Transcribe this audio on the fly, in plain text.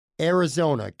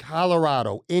Arizona,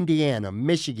 Colorado, Indiana,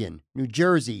 Michigan, New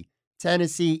Jersey,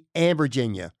 Tennessee, and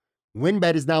Virginia.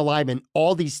 WynnBET is now live in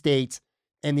all these states,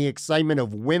 and the excitement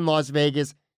of Wynn Las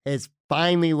Vegas has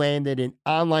finally landed in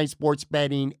online sports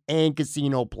betting and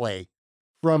casino play.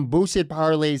 From boosted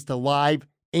parlays to live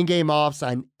in-game offs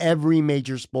on every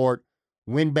major sport,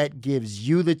 WynnBET gives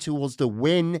you the tools to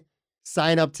win.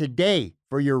 Sign up today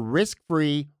for your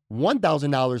risk-free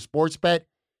 $1,000 sports bet.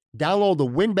 Download the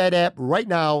WynnBET app right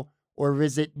now or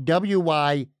visit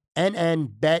wynnbet.com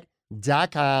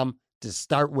to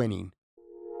start winning.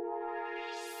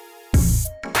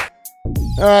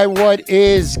 All right, what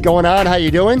is going on? How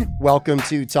you doing? Welcome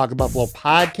to Talk Buffalo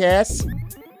Podcast.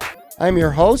 I'm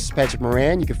your host, Patrick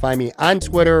Moran. You can find me on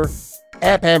Twitter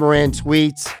at Pat Moran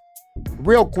Tweets.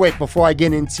 Real quick before I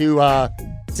get into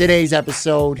today's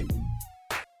episode,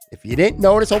 if you didn't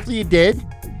notice, hopefully you did.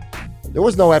 There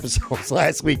was no episodes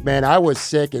last week, man. I was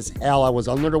sick as hell. I was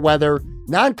under the weather.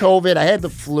 Non-COVID. I had the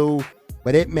flu,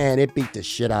 but it beat the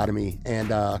shit out of me.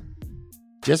 And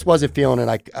just wasn't feeling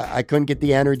it. I couldn't get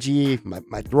the energy.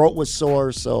 My throat was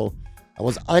sore, so I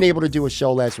was unable to do a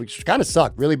show last week, which kind of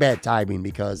sucked. Really bad timing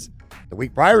because the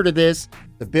week prior to this,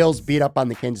 the Bills beat up on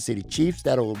the Kansas City Chiefs.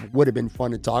 That would have been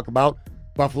fun to talk about.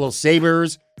 Buffalo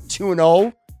Sabres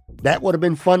 2-0. That would have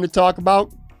been fun to talk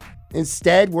about.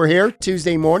 Instead, we're here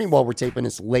Tuesday morning while we're taping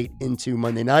this late into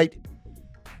Monday night.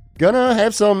 Gonna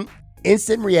have some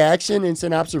instant reaction,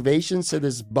 instant observations to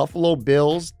this Buffalo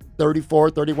Bills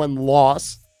 34-31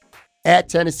 loss at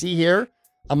Tennessee here.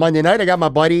 On Monday night, I got my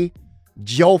buddy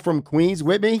Joe from Queens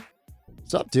with me.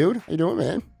 What's up, dude? How you doing,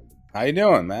 man? How you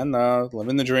doing, man?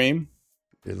 Living the dream.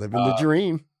 You're living the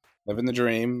dream. Living the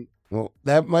dream. Well,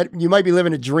 you might be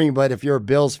living a dream, but if you're a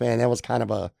Bills fan, that was kind of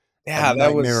a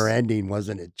nightmare ending,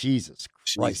 wasn't it? Jesus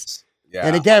Christ. Yeah.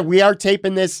 And again, we are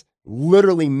taping this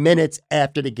literally minutes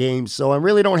after the game, so I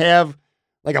really don't have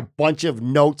like a bunch of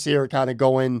notes here kind of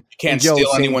going. You can't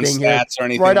steal anyone's stats or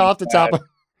anything. Right off the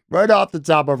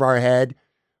top of our head.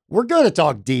 We're going to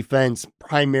talk defense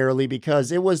primarily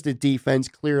because it was the defense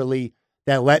clearly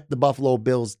that let the Buffalo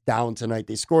Bills down tonight.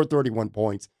 They scored 31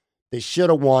 points. They should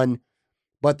have won.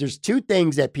 But there's two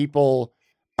things that people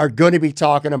are going to be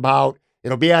talking about.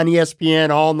 It'll be on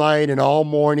ESPN all night and all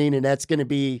morning, and that's going to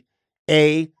be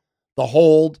the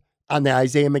hold on the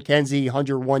Isaiah McKenzie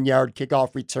 101-yard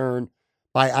kickoff return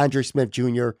by Andre Smith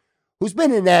Jr., who's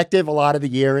been inactive a lot of the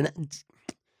year. And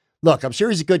look, I'm sure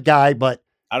he's a good guy, but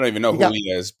I don't even know who he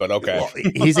is, but okay. Well,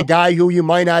 he's a guy who you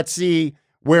might not see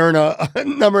wearing a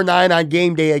number 9 on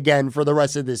game day again for the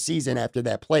rest of this season after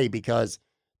that play, because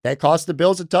that cost the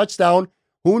Bills a touchdown.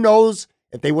 Who knows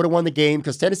if they would have won the game,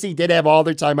 because Tennessee did have all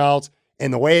their timeouts,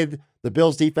 and the way the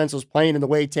Bills defense was playing and the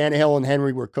way Tannehill and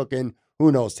Henry were cooking,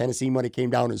 who knows? Tennessee might have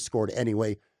came down and scored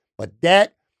anyway. But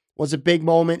that was a big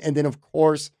moment. And then, of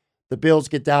course, the Bills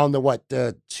get down to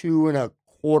the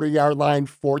 2.25-yard line,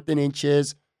 4th and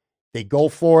inches. They go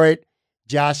for it.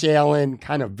 Josh Allen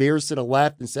kind of veers to the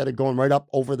left instead of going right up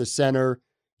over the center.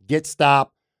 Gets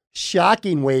stopped.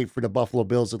 Shocking way for the Buffalo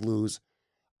Bills to lose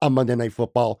on Monday Night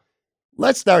Football.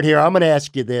 Let's start here. I'm going to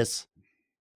ask you this,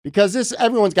 because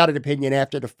everyone's got an opinion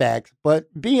after the fact, but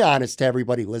be honest to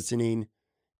everybody listening.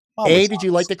 Did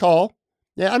you like the call?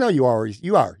 Yeah, I know you are.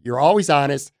 You're always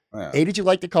honest. Yeah. Did you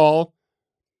like the call?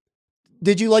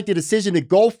 Did you like the decision to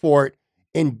go for it?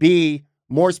 And B,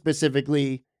 more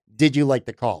specifically, did you like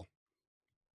the call?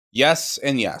 Yes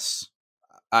and yes.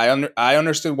 I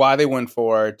understood why they went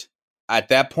for it. At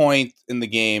that point in the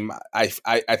game, I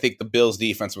think the Bills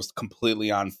defense was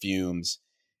completely on fumes.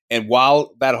 And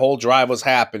while that whole drive was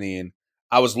happening,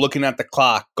 I was looking at the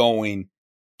clock going,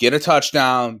 get a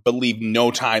touchdown, but leave no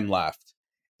time left.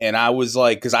 And I was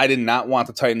like, because I did not want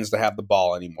the Titans to have the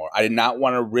ball anymore. I did not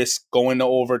want to risk going to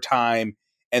overtime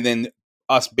and then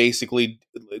us basically,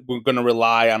 we're going to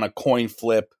rely on a coin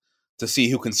flip to see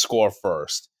who can score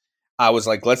first. I was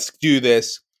like, let's do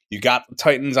this. You got the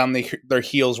Titans on their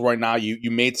heels right now.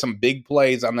 You made some big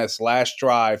plays on this last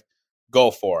drive.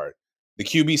 Go for it. The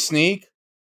QB sneak,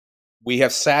 we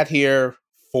have sat here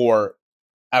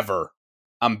forever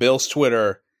on Bill's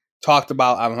Twitter, talked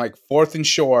about, I'm like, 4th and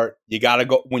short, you got to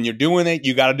go, when you're doing it,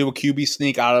 you got to do a QB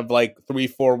sneak out of like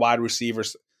 3-4 wide receiver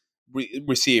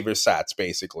sets,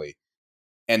 basically.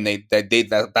 And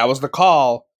that was the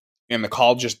call, and the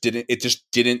call just didn't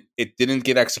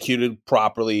get executed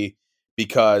properly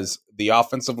because the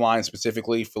offensive line,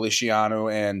 specifically Feliciano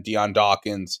and Deion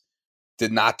Dawkins,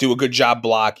 did not do a good job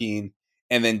blocking.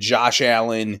 And then Josh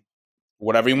Allen,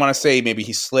 whatever you want to say, maybe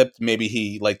he slipped, maybe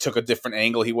he took a different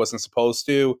angle he wasn't supposed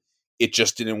to. It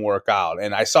just didn't work out.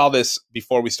 And I saw this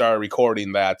before we started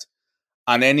recording, that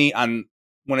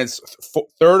when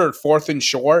third or fourth and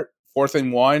short, 4th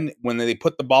and 1, when they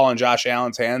put the ball in Josh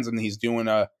Allen's hands and he's doing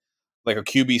a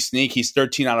QB sneak, he's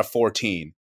 13 out of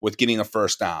 14 with getting a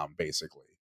first down, basically.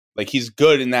 Like, he's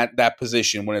good in that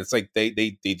position when it's like they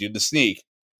do the sneak.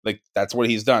 Like, that's what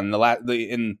he's done.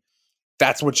 And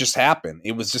that's what just happened.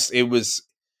 It was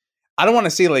I don't want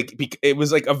to say like it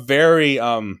was like a very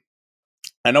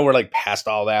I know we're like past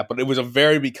all that, but it was a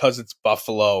very, because it's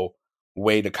Buffalo,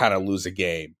 way to kind of lose a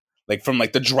game. Like, from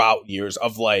like the drought years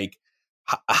of like,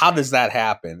 how does that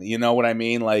happen? You know what I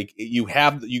mean? Like, you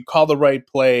call the right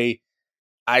play.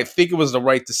 I think it was the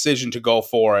right decision to go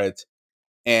for it,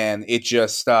 and it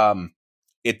just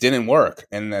it didn't work,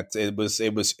 and that it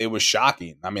was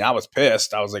shocking. I mean, I was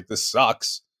pissed. I was like, this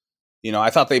sucks. You know, I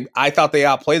thought they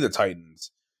outplayed the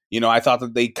Titans. You know, I thought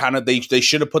that they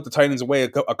should have put the Titans away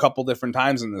a couple different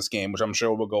times in this game, which I'm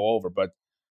sure we'll go over. But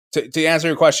to answer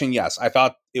your question, yes, I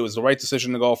thought it was the right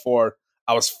decision to go for.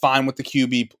 I was fine with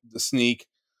the sneak.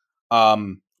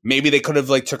 Maybe they could have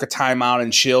like took a timeout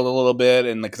and chilled a little bit,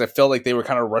 and because I felt like they were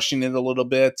kind of rushing it a little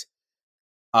bit.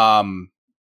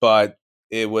 But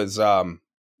it was it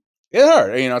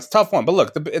hurt. You know, it's a tough one. But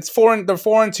look, they're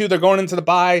 4-2. They're going into the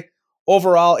bye.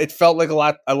 Overall, it felt like a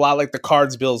lot like the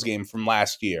Cards-Bills game from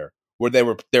last year, where there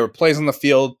were plays on the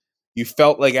field. You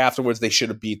felt like afterwards they should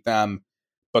have beat them,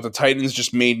 but the Titans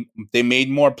just made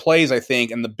more plays, I think,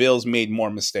 and the Bills made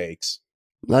more mistakes.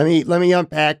 Let me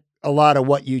unpack a lot of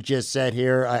what you just said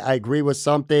here. I agree with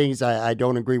some things. I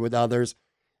don't agree with others.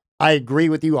 I agree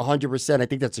with you 100%. I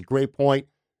think that's a great point.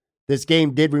 This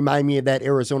game did remind me of that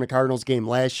Arizona Cardinals game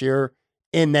last year,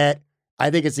 in that I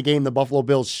think it's a game the Buffalo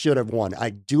Bills should have won. I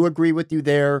do agree with you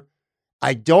there.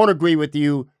 I don't agree with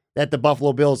you that the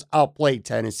Buffalo Bills outplayed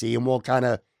Tennessee, and we'll kind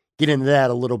of get into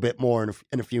that a little bit more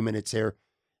in a few minutes here.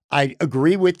 I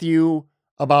agree with you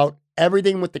about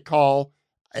everything with the call.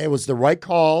 It was the right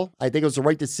call. I think it was the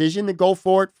right decision to go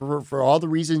for it for all the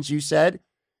reasons you said.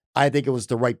 I think it was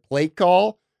the right play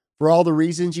call for all the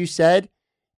reasons you said.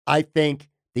 I think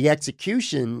the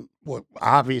execution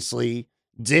obviously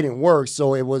didn't work,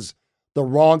 so it was the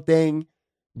wrong thing.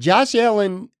 Josh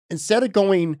Allen, instead of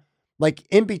going like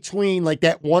in between, like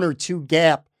that 1 or 2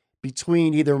 gap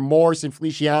between either Morse and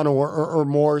Feliciano or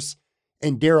Morse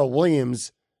and Darrell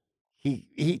Williams,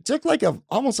 he took like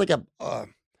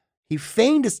he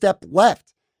feigned a step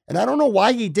left. And I don't know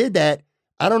why he did that.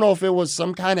 I don't know if it was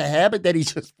some kind of habit that he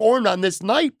just formed on this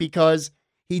night, because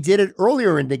he did it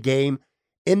earlier in the game.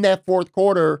 In that fourth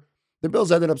quarter, the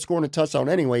Bills ended up scoring a touchdown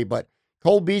anyway, but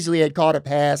Cole Beasley had caught a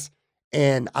pass,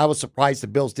 and I was surprised the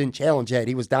Bills didn't challenge that.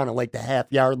 He was down at like the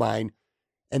half-yard line.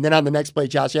 And then on the next play,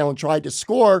 Josh Allen tried to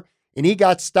score, and he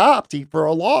got stopped for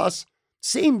a loss.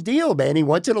 Same deal, man. He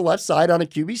went to the left side on a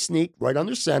QB sneak, right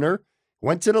under center,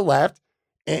 went to the left,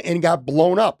 and got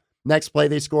blown up. Next play,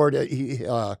 they scored. He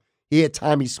had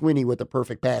Tommy Sweeney with a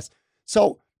perfect pass.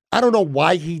 So I don't know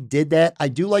why he did that. I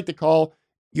do like the call.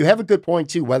 You have a good point,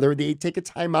 too, whether they take a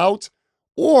timeout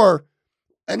or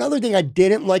another thing I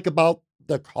didn't like about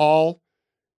the call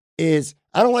is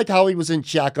I don't like how he was in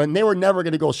shotgun. They were never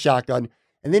going to go shotgun.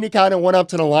 And then he kind of went up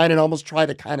to the line and almost tried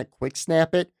to kind of quick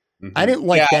snap it. Mm-hmm. I didn't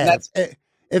like that.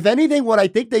 If anything, what I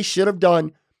think they should have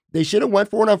done, they should have went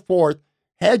for it on fourth,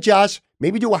 had Josh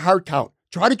maybe do a hard count,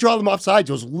 try to draw them off sides.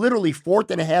 It was literally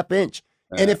 4th and a half inch.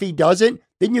 And if he doesn't,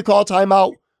 then you call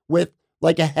timeout with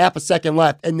like a half a second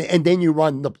left, and then you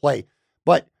run the play.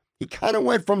 But he kind of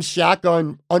went from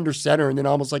shotgun under center and then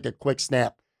almost like a quick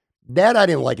snap. That I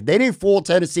didn't like. They didn't fool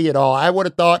Tennessee at all. I would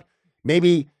have thought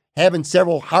maybe having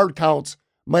several hard counts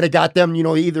might have got them,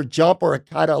 either jump or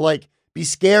kind of like be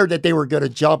scared that they were going to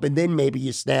jump, and then maybe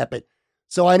you snap it.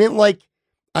 So I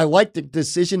liked the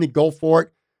decision to go for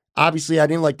it. Obviously, I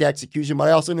didn't like the execution, but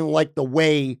I also didn't like the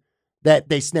way that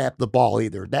they snapped the ball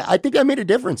either. I think that made a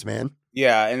difference, man.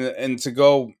 Yeah, and to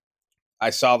go,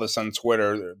 I saw this on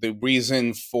Twitter. The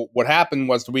reason for what happened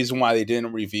was the reason why they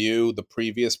didn't review the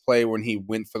previous play when he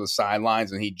went for the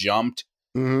sidelines and he jumped.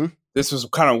 Mm-hmm. This was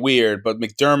kind of weird, but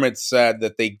McDermott said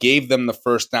that they gave them the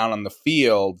first down on the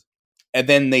field, and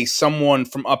then someone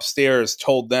from upstairs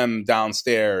told them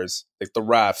downstairs, like the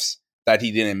refs, that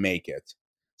he didn't make it.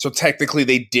 So technically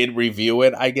they did review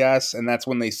it, I guess, and that's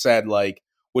when they said, like,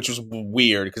 which was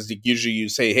weird because usually you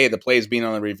say, hey, the play is being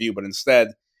on the review, but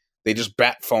instead they just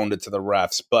bat phoned it to the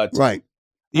refs. But right.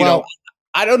 You know,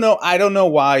 I don't know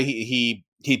why he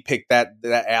picked that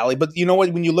alley. But you know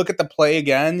what? When you look at the play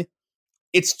again,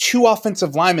 it's 2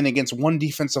 offensive linemen against 1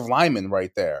 defensive lineman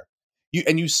right there.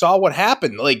 You saw what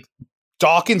happened. Like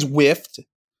Dawkins whiffed,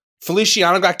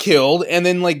 Feliciano got killed, and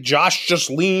then like Josh just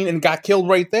leaned and got killed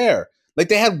right there. Like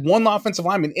they had 1 offensive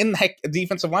lineman in the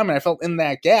defensive lineman. I felt in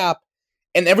that gap.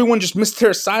 and everyone just missed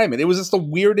their assignment. It was just the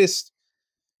weirdest.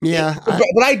 Yeah.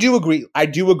 But I do agree. I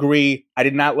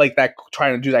did not like that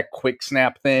trying to do that quick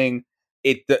snap thing.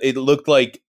 It looked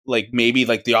like maybe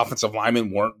like the offensive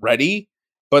linemen weren't ready.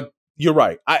 But you're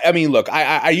right. I mean, look,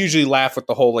 I usually laugh with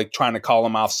the whole like trying to call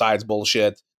them offsides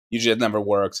bullshit. Usually it never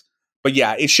works. But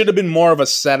yeah, it should have been more of a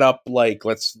setup. Like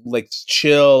let's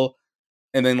chill,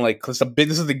 and then like this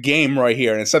is the game right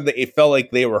here. And instead, it felt like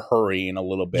they were hurrying a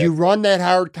little bit. You run that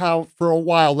hard count for a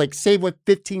while, like save with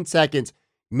 15 seconds.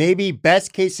 Maybe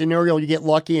best case scenario, you get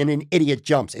lucky and an idiot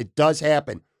jumps. It does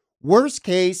happen. Worst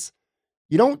case,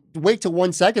 you don't wait till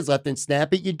 1 second left and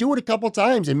snap it. You do it a couple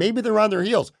times, and maybe they're on their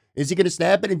heels. Is he going to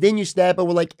snap it? And then you snap it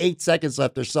with like 8 seconds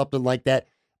left or something like that.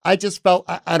 I just felt,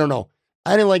 I don't know.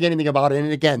 I didn't like anything about it.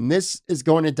 And again, this is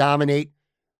going to dominate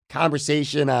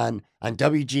conversation on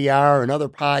WGR and other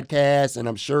podcasts, and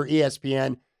I'm sure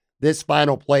ESPN, this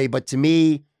final play. But to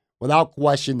me, without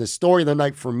question, the story of the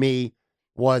night for me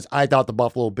was I thought the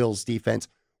Buffalo Bills defense,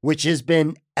 which has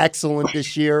been excellent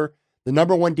this year, the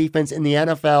number one defense in the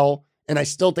NFL, and I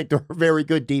still think they're a very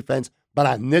good defense, but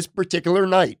on this particular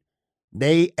night,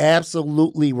 they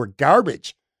absolutely were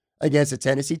garbage against the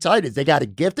Tennessee Titans. They got a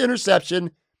gift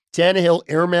interception. Tannehill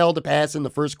airmailed the pass in the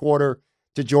first quarter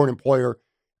to Jordan Poyer.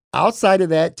 Outside of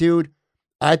that, dude,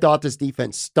 I thought this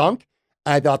defense stunk.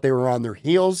 I thought they were on their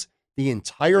heels the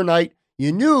entire night.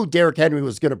 You knew Derrick Henry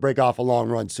was going to break off a long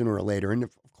run sooner or later. And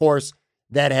of course,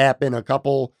 that happened. A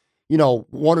couple,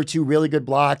 one or two really good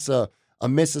blocks, a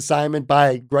missed assignment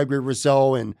by Gregory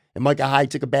Rousseau, and Micah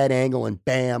Hyde took a bad angle, and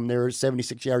bam, there's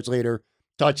 76 yards later,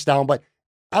 touchdown. But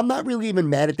I'm not really even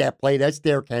mad at that play. That's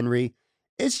Derrick Henry.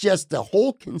 It's just the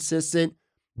whole consistent.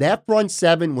 That front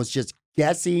seven was just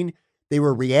guessing. They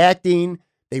were reacting.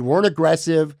 They weren't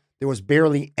aggressive. There was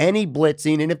barely any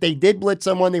blitzing. And if they did blitz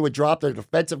someone, they would drop their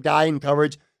defensive guy in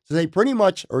coverage. So they pretty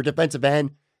much, or defensive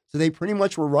end. So they pretty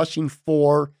much were rushing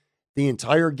for the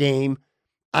entire game.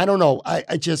 I don't know. I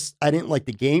didn't like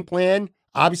the game plan.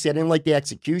 Obviously, I didn't like the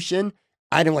execution.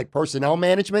 I didn't like personnel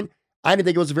management. I didn't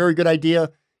think it was a very good idea.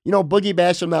 Boogie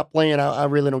Basham not playing. I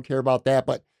really don't care about that.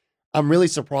 But I'm really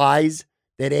surprised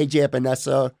that AJ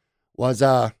Epinesa was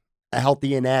a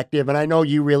healthy and active. And I know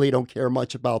you really don't care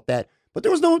much about that. But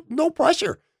there was no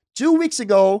pressure. 2 weeks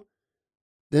ago,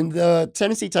 then the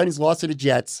Tennessee Titans lost to the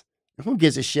Jets. Who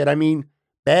gives a shit? I mean,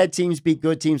 bad teams beat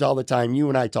good teams all the time. You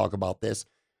and I talk about this.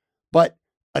 But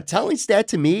a telling stat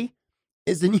to me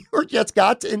is the New York Jets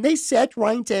and they sacked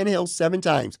Ryan Tannehill 7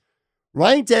 times.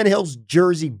 Ryan Tannehill's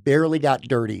jersey barely got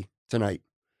dirty tonight.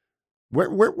 Where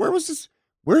was this?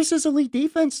 Where's his elite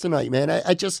defense tonight, man?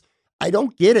 I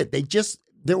don't get it.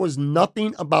 There was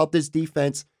nothing about this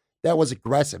defense that was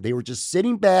aggressive. They were just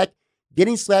sitting back,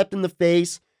 getting slapped in the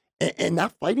face, and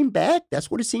not fighting back.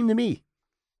 That's what it seemed to me.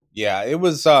 Yeah, it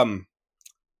was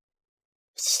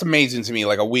it's amazing to me.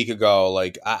 Like a week ago,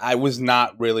 like I was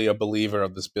not really a believer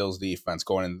of this Bills defense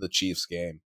going into the Chiefs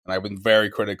game, and I've been very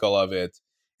critical of it.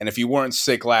 And if you weren't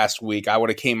sick last week, I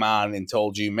would have came on and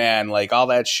told you, man, like all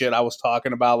that shit I was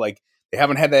talking about, like they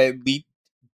haven't had that elite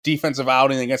defensive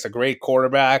outing against a great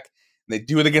quarterback. They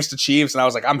do it against the Chiefs, and I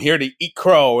was like, I'm here to eat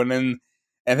crow. And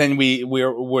then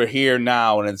we're here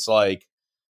now, and it's like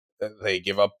they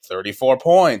give up 34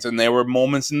 points, and there were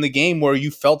moments in the game where you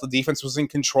felt the defense was in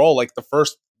control. Like the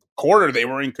first quarter, they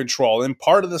were in control, and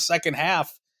part of the second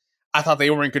half, I thought they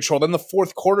were in control. Then the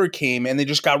fourth quarter came, and they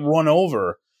just got run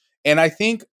over. And I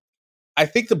think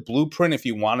the blueprint, if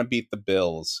you want to beat the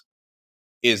Bills,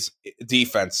 is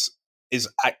defense.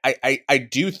 I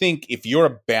do think if you're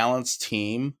a balanced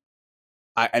team.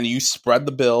 And you spread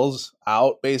the Bills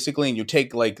out basically, and you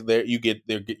take you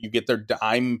get their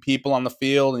dime people on the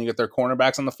field, and you get their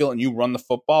cornerbacks on the field, and you run the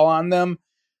football on them.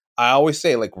 I always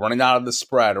say like running out of the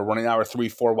spread or running out of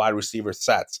 3-4 wide receiver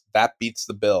sets that beats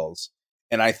the Bills,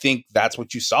 and I think that's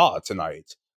what you saw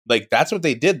tonight. Like that's what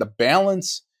they did. The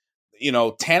balance,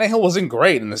 Tannehill wasn't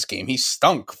great in this game. He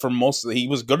stunk for most of he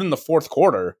was good in the fourth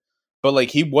quarter, but like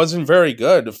he wasn't very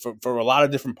good for a lot of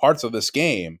different parts of this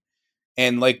game.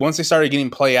 And like once they started getting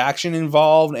play action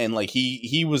involved, and like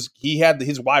he had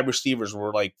his wide receivers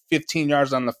were like 15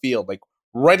 yards on the field, like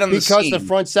right on the scene. Because the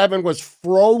front seven was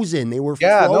frozen. They were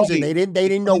frozen. They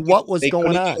didn't know what was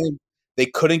going on. They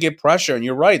couldn't get pressure. And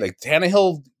you're right. Like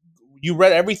Tannehill, you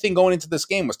read everything going into this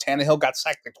game was Tannehill got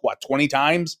sacked like 20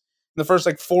 times in the first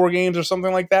like 4 games or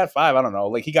something like that. 5, I don't know.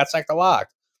 Like he got sacked a lot.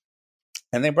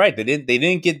 And they're right. They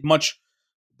didn't get much.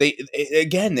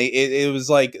 It was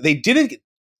like they didn't.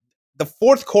 The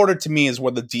fourth quarter to me is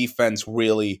where the defense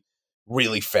really,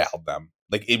 really failed them.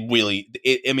 Like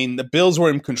I mean, the Bills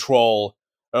were in control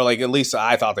or like at least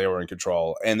I thought they were in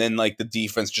control. And then like the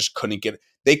defense just couldn't get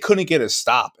a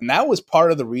stop, and that was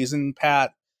part of the reason,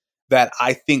 Pat, that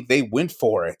I think they went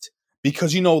for it,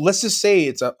 because let's just say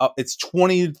it's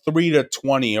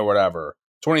 23-20 or whatever,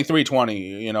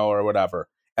 23-20, or whatever.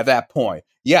 At that point,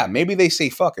 yeah, maybe they say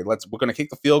fuck it, we're gonna kick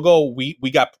the field goal. We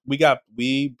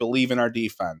believe in our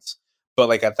defense, but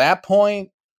like at that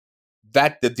point,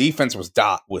 that the defense was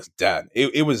dead.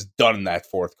 It was done in that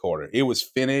fourth quarter. It was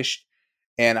finished,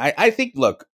 and I think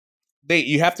look,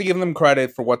 you have to give them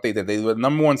credit for what they did. They were the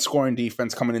number one scoring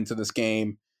defense coming into this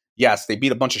game. Yes, they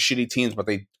beat a bunch of shitty teams, but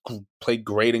they played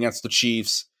great against the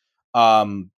Chiefs.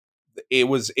 It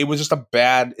was just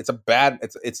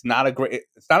it's not a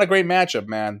great matchup,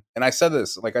 man. And I said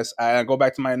this, like I go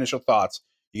back to my initial thoughts.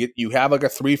 You have like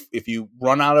if you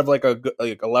run out of like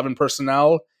 11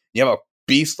 personnel, you have a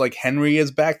beast like Henry is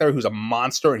back there, who's a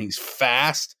monster and he's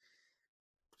fast.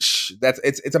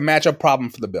 It's a matchup problem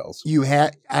for the Bills.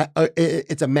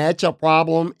 It's a matchup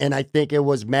problem, and I think it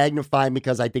was magnified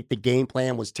because I think the game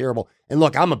plan was terrible. And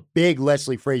look, I'm a big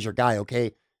Leslie Frazier guy,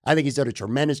 okay? I think he's done a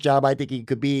tremendous job. I think he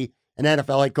could be an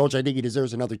NFL head coach. I think he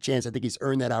deserves another chance. I think he's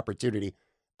earned that opportunity.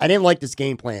 I didn't like this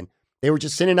game plan. They were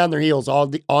just sitting on their heels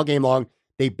all game long.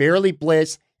 They barely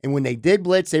blitzed, and when they did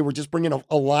blitz, they were just bringing a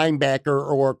linebacker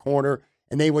or a corner,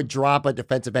 and they would drop a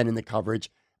defensive end in the coverage.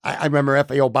 I remember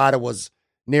F.A. Obata was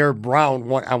near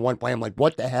Brown on one play. I'm like,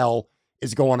 what the hell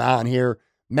is going on here?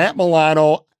 Matt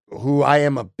Milano, who I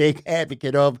am a big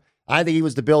advocate of, I think he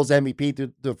was the Bills MVP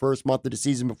through the first month of the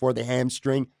season before the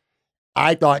hamstring.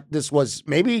 I thought this was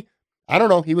maybe, I don't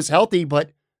know, he was healthy,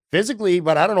 but physically,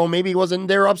 but I don't know, maybe he wasn't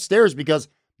there upstairs, because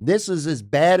this is as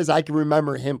bad as I can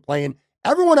remember him playing.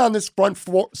 Everyone on this front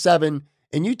seven,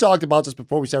 and you talked about this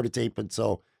before we started taping,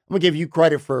 so I'm going to give you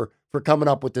credit for coming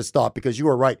up with this thought, because you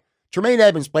were right. Tremaine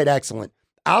Edmonds played excellent.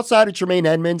 Outside of Tremaine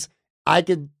Edmonds, I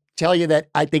could tell you that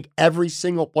I think every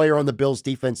single player on the Bills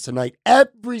defense tonight,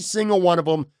 every single one of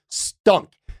them stunk.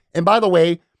 And by the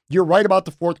way, you're right about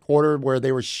the fourth quarter where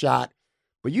they were shot.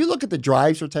 But you look at the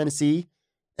drives for Tennessee,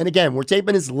 and again, we're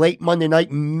taping this late Monday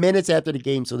night, minutes after the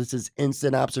game, so this is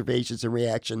instant observations and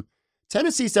reaction.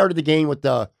 Tennessee started the game with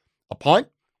a punt,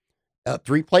 a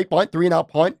three-play punt, 3-and-out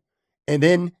punt, and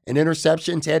then an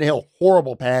interception. Tannehill,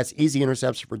 horrible pass, easy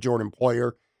interception for Jordan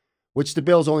Poyer, which the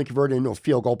Bills only converted into a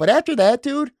field goal. But after that,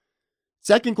 dude,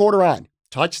 second quarter on,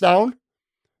 touchdown,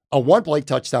 a one-play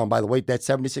touchdown, by the way, that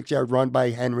 76-yard run by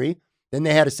Henry. Then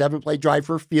they had a 7-play drive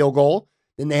for a field goal.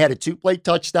 Then they had a 2-play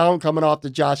touchdown coming off the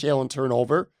Josh Allen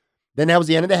turnover. Then that was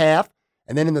the end of the half.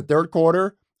 And then in the third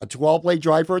quarter, a 12-play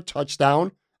drive for a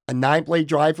touchdown, a 9-play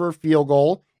drive for a field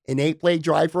goal, an 8-play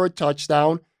drive for a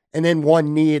touchdown, and then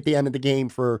one knee at the end of the game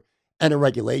for end of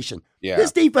regulation. Yeah.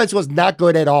 This defense was not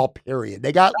good at all, period.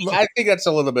 I think that's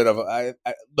a little bit of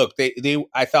look,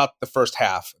 I thought the first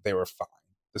half they were fine.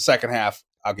 The second half,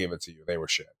 I'll give it to you, they were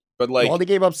shit. But they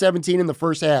gave up 17 in the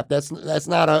first half. That's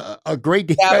not a great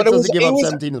defense. Yeah, but give up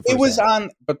 17 in the first half. It was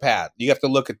on, but Pat, you have to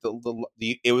look at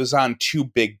it was on two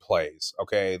big plays.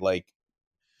 Okay,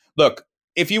 look,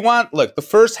 if you want, the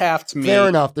first half to me, fair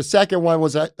enough. The second one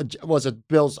was a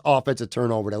Bills offensive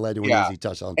turnover that led to an easy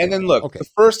touchdown. And then the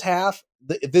first half,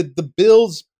 the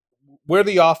Bills, where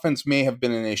the offense may have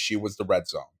been an issue was the red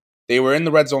zone. They were in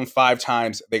the red zone 5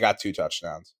 times. They got 2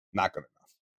 touchdowns. Not good enough.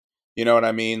 You know what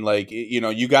I mean?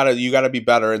 You gotta be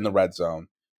better in the red zone,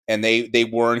 and they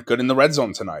weren't good in the red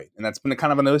zone tonight, and that's been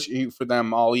kind of an issue for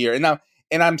them all year.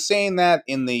 And I'm saying that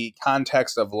in the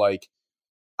context of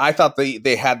I thought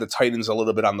they had the Titans a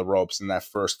little bit on the ropes in that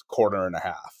first quarter and a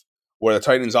half, where the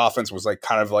Titans offense was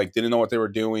didn't know what they were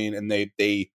doing, and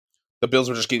the Bills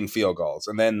were just getting field goals,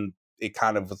 and then it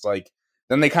kind of was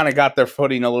then they kind of got their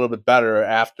footing a little bit better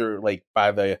after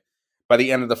by the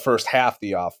end of the first half,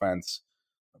 the offense.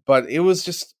 But it was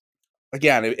just,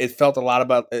 again, it felt a lot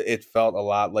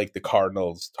like the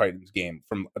Cardinals-Titans game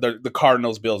from the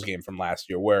Cardinals-Bills game from last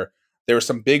year, where there were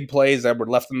some big plays that were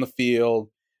left in the field,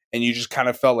 and you just kind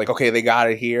of felt okay, they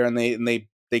got it here, and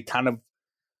they kind of,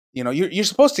 you're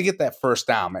supposed to get that first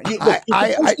down, man.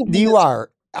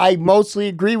 I mostly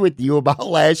agree with you about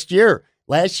last year.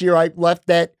 Last year, I left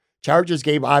that Chargers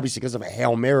game obviously because of a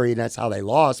Hail Mary, and that's how they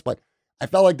lost, but I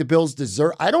felt like the Bills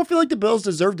I don't feel like the Bills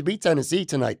deserve to beat Tennessee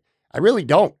tonight. I really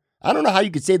don't. I don't know how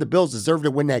you could say the Bills deserve to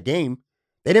win that game.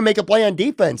 They didn't make a play on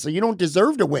defense, so you don't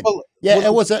deserve to win.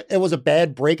 It was a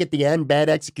bad break at the end, bad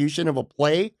execution of a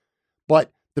play,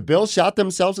 but the Bills shot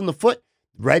themselves in the foot.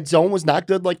 Red zone was not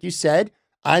good, like you said.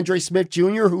 Andre Smith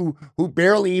Jr., who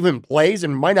barely even plays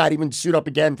and might not even suit up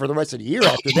again for the rest of the year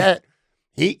after that,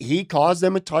 he caused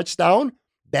them a touchdown.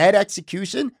 Bad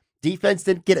execution. Defense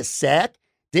didn't get a sack.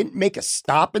 didn't make a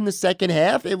stop in the second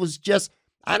half. It was just,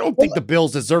 I don't think the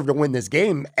Bills deserve to win this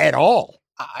game at all.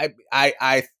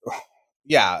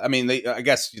 Yeah, I mean, I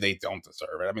guess they don't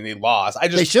deserve it. I mean, they lost.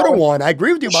 They should have won. I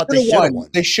agree with you about they should have won.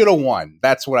 They should have won.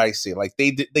 That's what I see. Like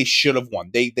they should have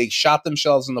won. They shot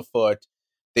themselves in the foot.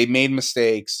 They made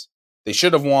mistakes. They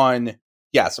should have won.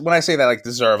 Yes, when I say that, like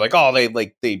deserve, like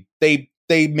they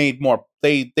made more.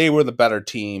 They were the better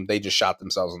team. They just shot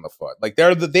themselves in the foot. Like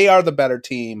they are the better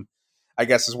team, I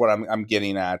guess is what I'm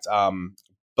getting at.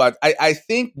 But I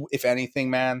think if anything,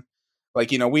 man,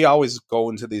 like, we always go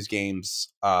into these games,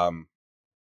 riding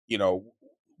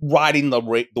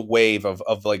the wave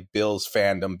of like Bills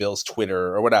fandom, Bills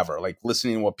Twitter or whatever, like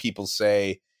listening to what people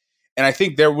say. And I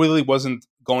think there really wasn't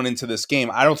going into this game.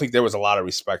 I don't think there was a lot of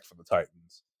respect for the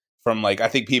Titans from I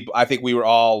think we were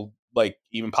all like,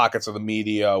 even pockets of the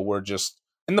media were just,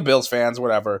 and the Bills fans,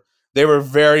 whatever, they were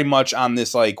very much on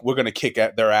this, like, we're going to kick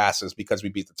at their asses because we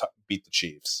beat the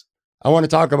Chiefs. I want to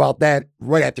talk about that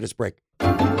right after this break.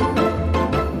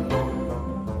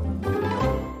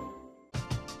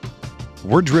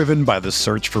 We're driven by the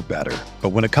search for better. But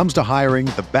when it comes to hiring,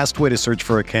 the best way to search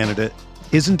for a candidate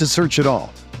isn't to search at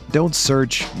all. Don't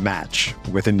search, match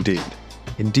with Indeed.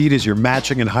 Indeed is your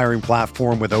matching and hiring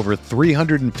platform with over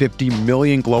 350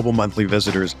 million global monthly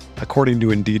visitors, according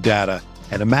to Indeed data,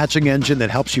 and a matching engine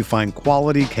that helps you find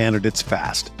quality candidates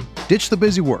fast. Ditch the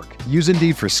busy work. Use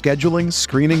Indeed for scheduling,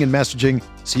 screening, and messaging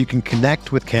so you can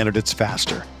connect with candidates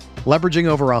faster. Leveraging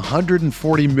over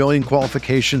 140 million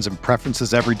qualifications and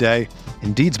preferences every day,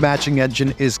 Indeed's matching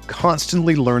engine is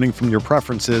constantly learning from your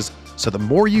preferences, so the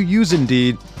more you use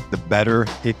Indeed, the better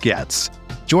it gets.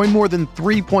 Join more than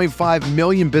 3.5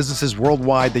 million businesses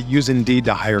worldwide that use Indeed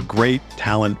to hire great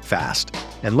talent fast.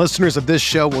 And listeners of this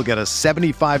show will get a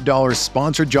 $75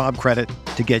 sponsored job credit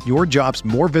to get your jobs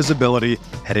more visibility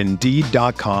at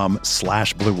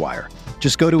Indeed.com/Blue Wire.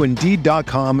 Just go to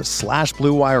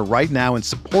Indeed.com/Blue Wire right now and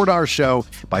support our show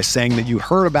by saying that you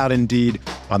heard about Indeed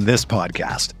on this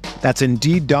podcast. That's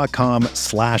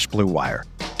Indeed.com/Blue Wire.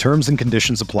 Terms and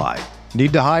conditions apply.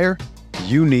 Need to hire?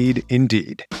 You need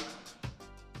Indeed.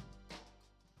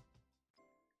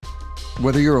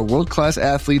 Whether you're a world-class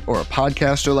athlete or a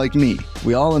podcaster like me,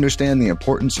 we all understand the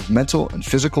importance of mental and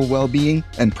physical well-being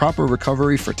and proper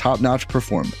recovery for top-notch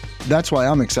performance. That's why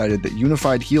I'm excited that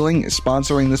Unified Healing is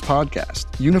sponsoring this podcast.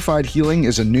 Unified Healing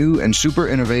is a new and super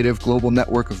innovative global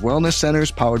network of wellness centers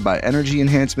powered by Energy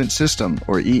Enhancement System,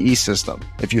 or EE System.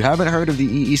 If you haven't heard of the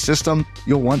EE System,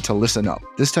 you'll want to listen up.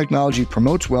 This technology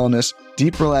promotes wellness,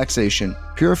 deep relaxation,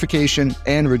 purification,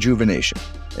 and rejuvenation.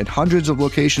 In hundreds of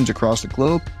locations across the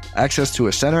globe, access to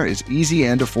a center is easy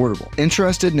and affordable.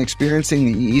 Interested in experiencing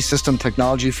the EE System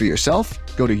technology for yourself?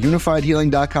 Go to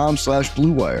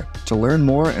unifiedhealing.com/Blue Wire to learn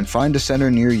more and find a center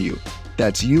near you.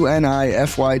 That's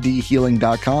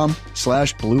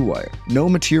UNIFYDhealing.com/Blue Wire. No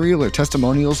material or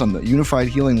testimonials on the Unified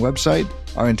Healing website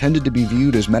are intended to be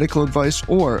viewed as medical advice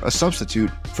or a substitute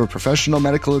for professional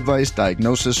medical advice,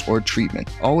 diagnosis, or treatment.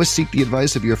 Always seek the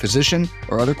advice of your physician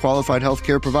or other qualified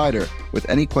healthcare provider with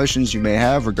any questions you may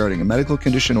have regarding a medical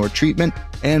condition or treatment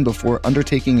and before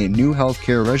undertaking a new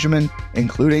healthcare regimen,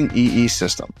 including EE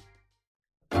System.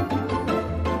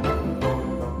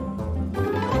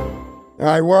 All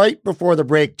right, right before the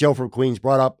break, Joe from Queens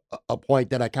brought up a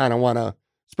point that I kind of want to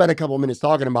spend a couple of minutes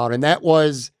talking about, and that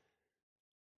was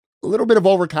a little bit of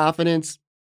overconfidence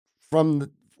from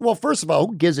well, first of all,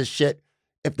 who gives a shit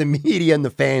if the media and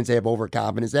the fans have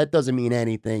overconfidence? That doesn't mean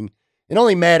anything. It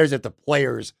only matters if the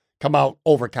players come out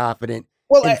overconfident.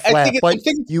 Well, I think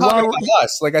it's about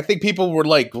us. Like, I think people were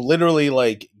like literally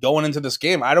like going into this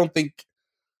game. I don't think.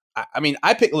 I mean,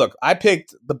 I picked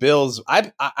the Bills.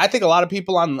 I think a lot of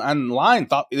people online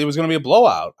thought it was going to be a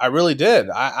blowout. I really did.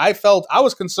 I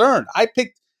was concerned. I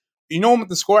picked, the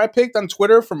score I picked on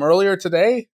Twitter from earlier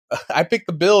today? I picked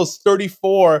the Bills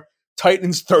 34,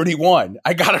 Titans 31.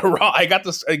 I got it wrong. I got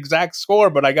the exact score,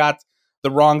 but I got the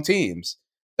wrong teams.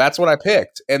 That's what I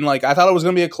picked. And I thought it was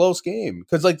going to be a close game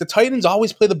because the Titans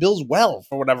always play the Bills well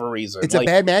for whatever reason. It's a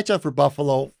bad matchup for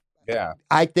Buffalo. Yeah.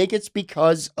 I think it's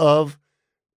because of,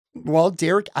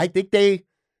 Derek, I think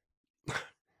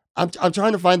I'm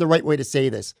trying to find the right way to say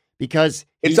this because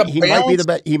he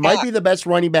might be the best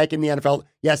running back in the NFL.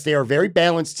 Yes, they are a very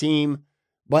balanced team,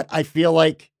 but I feel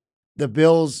like the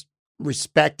Bills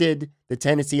respected the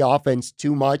Tennessee offense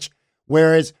too much.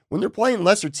 Whereas when they're playing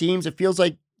lesser teams, it feels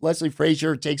like Leslie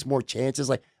Frazier takes more chances.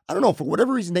 I don't know, for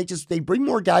whatever reason, they bring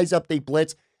more guys up, they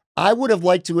blitz. I would have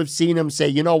liked to have seen him say,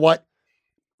 you know what?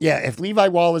 Yeah, if Levi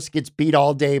Wallace gets beat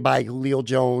all day by Julio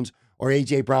Jones or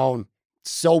A.J. Brown,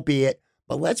 so be it.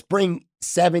 But let's bring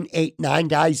 7, 8, 9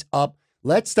 guys up.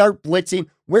 Let's start blitzing.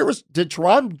 Did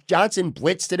Teron Johnson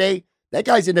blitz today? That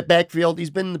guy's in the backfield. He's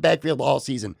been in the backfield all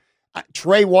season.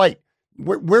 Trey White.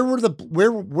 Where were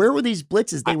these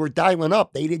blitzes? They were dialing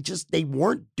up. They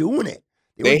weren't doing it.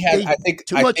 I think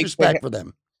too much respect for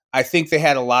them. I think they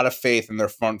had a lot of faith in their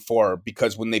front four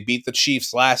because when they beat the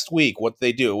Chiefs last week, what did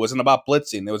they do? It wasn't about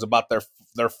blitzing. It was about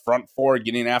their front four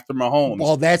getting after Mahomes.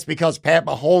 Well, that's because Pat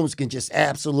Mahomes can just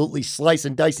absolutely slice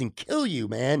and dice and kill you,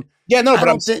 man. Yeah, no, but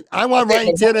I want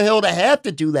Ryan Tannehill to have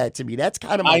to do that to me. That's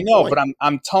kind of my point. But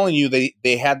I'm telling you,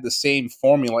 they had the same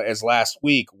formula as last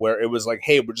week where it was like,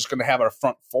 hey, we're just going to have our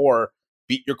front four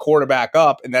beat your quarterback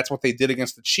up, and that's what they did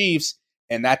against the Chiefs,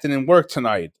 and that didn't work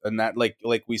tonight. And that,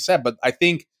 like we said, but I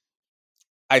think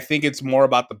it's more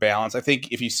about the balance. I think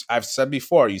I've said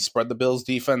before, you spread the Bills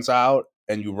defense out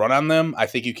and you run on them, I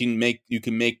think you can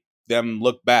make them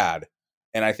look bad.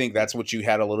 And I think that's what you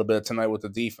had a little bit of tonight with the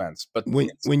defense. But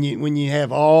when you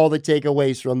have all the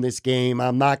takeaways from this game,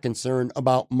 I'm not concerned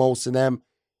about most of them.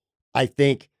 I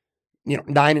think,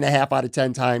 9.5 out of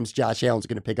 10 times Josh Allen's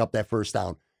going to pick up that first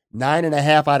down.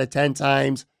 9.5 out of 10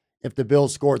 times, if the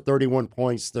Bills score 31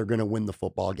 points, they're going to win the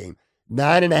football game.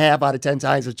 9.5 out of 10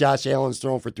 times if Josh Allen's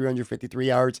thrown for 353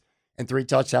 yards and 3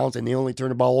 touchdowns and they only turn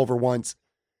the ball over once,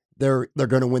 they're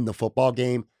going to win the football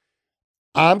game.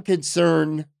 I'm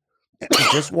concerned.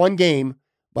 It's just one game,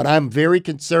 but I'm very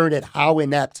concerned at how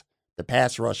inept the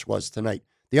pass rush was tonight.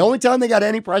 The only time they got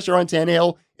any pressure on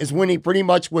Tannehill is when he pretty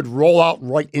much would roll out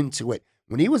right into it.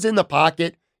 When he was in the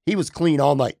pocket, he was clean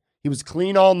all night.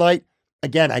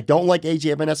 Again, I don't like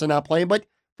A.J. Epinesa not playing, but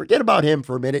forget about him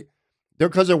for a minute.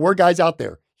 Because there were guys out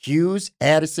there. Hughes,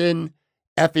 Addison,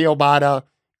 Efe Obada,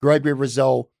 Gregory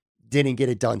Rizzo didn't get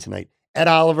it done tonight. Ed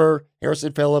Oliver,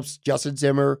 Harrison Phillips, Justin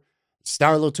Zimmer,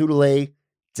 Starlo Tudele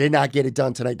did not get it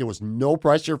done tonight. There was no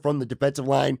pressure from the defensive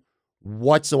line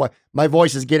whatsoever. My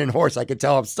voice is getting hoarse. I can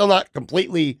tell I'm still not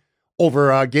completely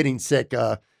over getting sick.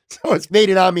 So it's made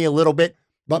it on me a little bit.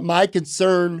 But my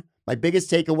concern, my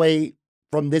biggest takeaway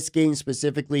from this game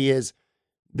specifically is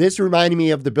this reminded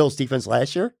me of the Bills defense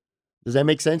last year. Does that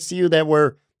make sense to you? That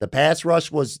where the pass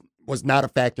rush was not a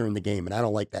factor in the game, and I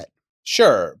don't like that.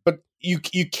 Sure, but you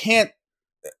can't.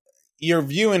 You're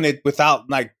viewing it without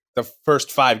like the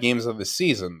first 5 games of the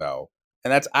season, though,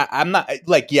 and that's I'm not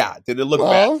like did it look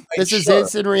bad? Like, this is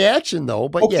instant reaction, though.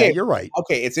 But okay, yeah, you're right.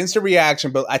 Okay, it's instant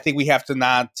reaction, but I think we have to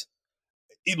not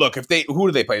look. Who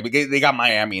do they play? They got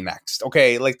Miami next.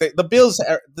 Okay, like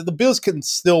the Bills can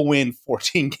still win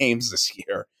 14 games this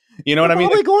year. You know what I mean?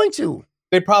 Probably going to.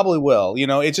 They probably will.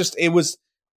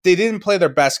 They didn't play their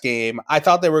best game. I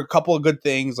thought there were a couple of good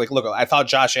things. Like, look, I thought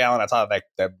Josh Allen, I thought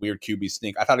that weird QB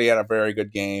sneak. I thought he had a very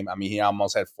good game. I mean, he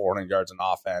almost had 400 yards in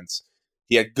offense.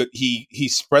 He had good. He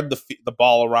spread the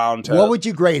ball around. What would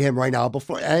you grade him right now?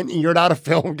 And you're not a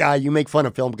film guy. You make fun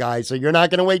of film guys, so you're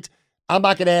not going to wait. I'm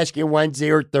not going to ask you Wednesday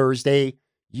or Thursday.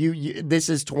 This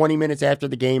is 20 minutes after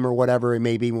the game or whatever it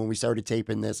may be when we started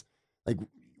taping this. Like,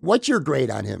 what's your grade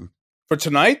on him for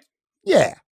tonight?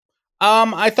 Yeah.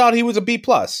 I thought he was a B+.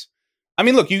 I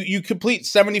mean, look, you complete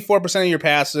 74% of your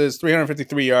passes,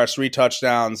 353 yards, 3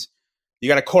 touchdowns. You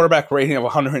got a quarterback rating of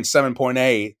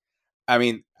 107.8. I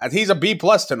mean, he's a B+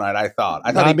 tonight, I thought.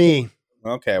 Not me.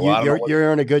 Okay, well,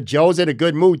 you're in a good. Joe's in a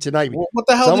good mood tonight. Well, what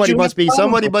the hell?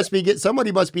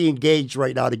 Somebody must be engaged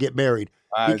right now to get married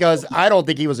because I don't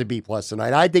think he was a B+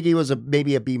 tonight. I think he was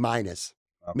maybe a B-. Okay,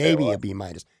 maybe a B-,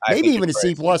 maybe even a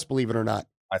C+. Believe it or not.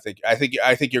 I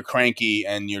think you're cranky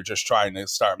and you're just trying to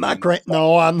start.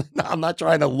 No, I'm not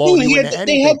trying to load you into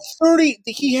anything.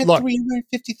 He had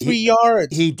 353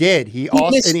 yards. He did. He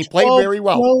played very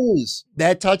well. Throws.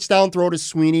 That touchdown throw to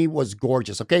Sweeney was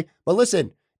gorgeous. Okay, but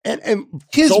listen, and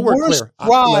his so we're worst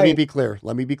clear. Let me be clear.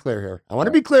 here. I want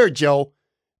to be clear, Joe.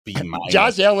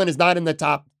 Josh Allen is not in the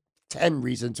top 10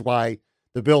 reasons why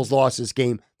the Bills lost this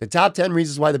game. The top 10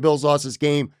 reasons why the Bills lost this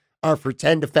game are for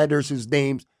 10 defenders whose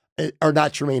names are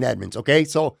not Tremaine Edmonds, okay?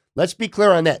 So let's be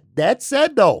clear on that. That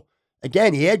said, though,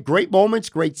 again, he had great moments,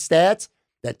 great stats.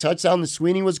 That touchdown to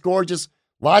Sweeney was gorgeous.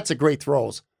 Lots of great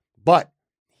throws. But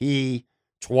the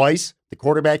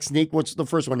quarterback sneak, which the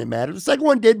first one didn't matter. The second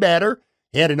one did matter.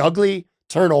 He had an ugly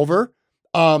turnover.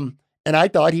 And I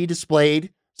thought he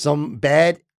displayed some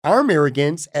bad arm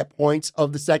arrogance at points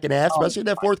of the second half, especially in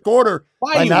that fourth quarter,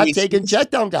 by not taking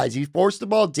check down guys. He forced the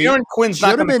ball deep. Aaron Quinn's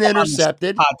not going to be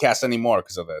intercepted. Podcast anymore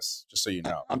because of this, just so you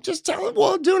know. I'm just telling,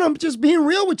 dude, I'm just being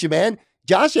real with you, man.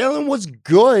 Josh Allen was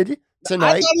good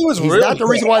tonight. I thought he was He's really not the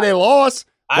reason why they lost.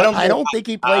 I don't think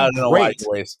he played great.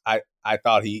 I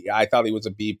thought he was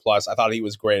a B+. I thought he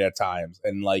was great at times.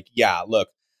 And look,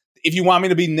 if you want me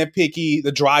to be nitpicky,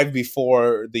 the drive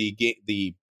before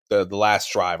the the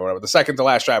last drive or whatever, the second to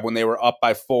last drive when they were up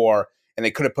by 4 and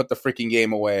they could have put the freaking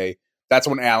game away. That's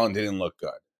when Allen didn't look good.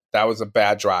 That was a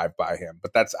bad drive by him.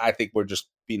 But I think we're just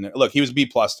being, look, he was B+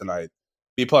 tonight.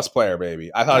 B+ player,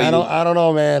 baby. I don't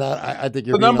know, man. I think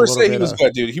you're the numbers say he was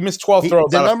good, dude. He missed 12 throws.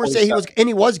 The numbers say he was, and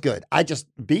he was good. I just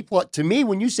B+. To me,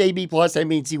 when you say B+, that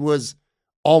means he was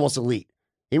almost elite.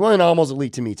 He wasn't almost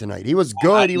elite to me tonight. He was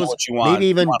good. He was maybe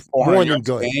even more than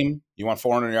good. You want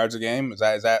 400 yards a game? Is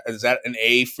that an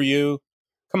A for you?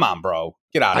 Come on, bro.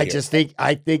 Get out of here.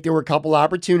 I think there were a couple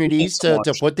opportunities to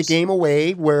put the game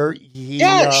away where he.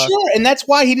 Yeah, sure. And that's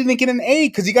why he didn't get an A,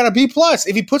 because he got a B+.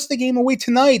 If he puts the game away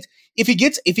tonight, if he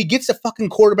gets a fucking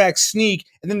quarterback sneak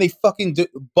and then they fucking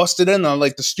busted in on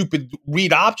like the stupid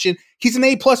read option, he's an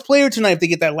A+ player tonight if they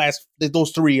get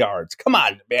those 3 yards. Come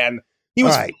on, man. He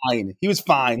was fine. He was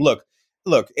fine. Look.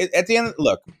 At the end,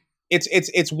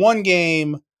 it's one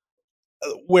game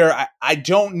where I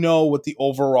don't know what the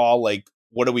overall, like,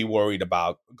 what are we worried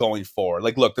about going forward?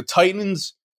 Like, look, the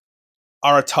Titans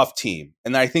are a tough team,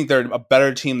 and I think they're a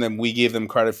better team than we gave them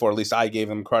credit for. At least I gave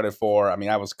them credit for. I mean,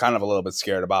 I was kind of a little bit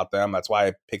scared about them. That's why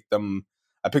I picked them.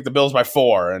 I picked the Bills by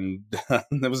 4, and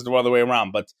it was the other way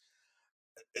around. But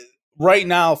right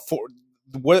now, for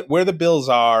where the Bills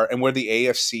are and where the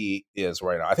AFC is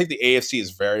right now, I think the AFC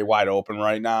is very wide open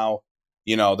right now.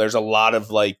 You know, there's a lot of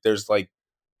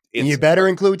and you better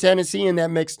include Tennessee in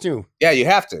that mix too. Yeah, you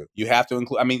have to. You have to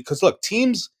include. I mean, because look,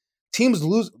 teams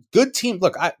lose. Good team.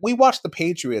 Look, we watched the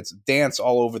Patriots dance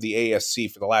all over the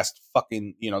AFC for the last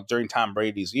fucking, during Tom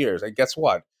Brady's years. And guess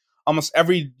what? Almost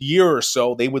every year or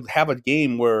so, they would have a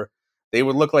game where they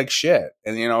would look like shit,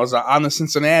 and it was on the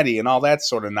Cincinnati and all that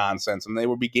sort of nonsense. And they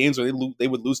would be games where they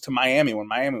would lose to Miami when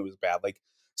Miami was bad. Like,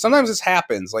 sometimes this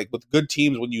happens. Like with good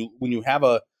teams, when you have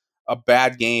a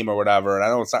bad game or whatever, and I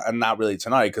know it's not really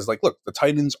tonight, because look, the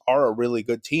Titans are a really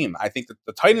good team. I think that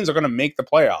the Titans are going to make the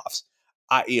playoffs.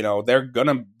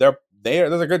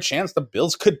 There's a good chance the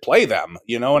Bills could play them.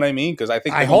 You know what I mean? Because I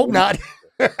think I hope not.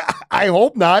 I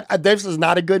hope not. This is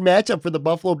not a good matchup for the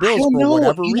Buffalo Bills for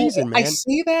whatever reason, man. I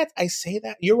say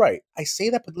that. You're right. I say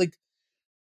that, but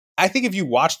I think if you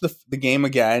watch the game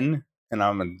again, and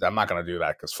I'm not going to do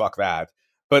that because fuck that.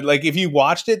 But if you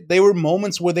watched it, there were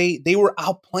moments where they were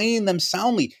outplaying them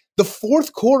soundly. The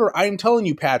fourth quarter, I'm telling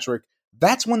you, Patrick,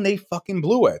 that's when they fucking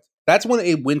blew it. That's when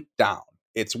it went down.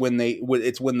 It's when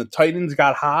the Titans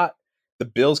got hot. The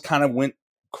Bills kind of went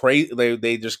crazy.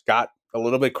 They just got a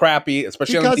little bit crappy,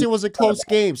 especially because it was a close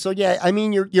game. So yeah, I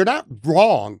mean you're not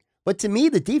wrong, but to me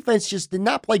the defense just did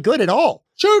not play good at all.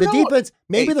 Sure, defense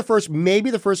maybe the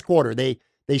first quarter they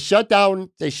shut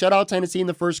out Tennessee in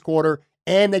the first quarter.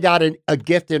 And they got a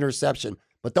gift interception.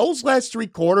 But those last 3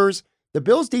 quarters, the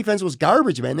Bills' defense was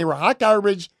garbage, man. They were hot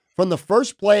garbage from the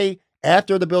first play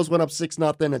after the Bills went up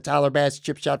 6-0, a Tyler Bass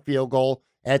chip shot field goal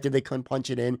after they couldn't punch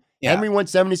it in. Yeah. Henry went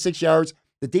 76 yards.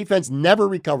 The defense never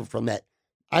recovered from that.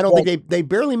 I don't think they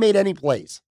barely made any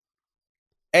plays.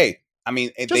 Hey, I mean,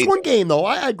 just one game, though.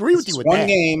 I agree with you with that. One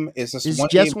game is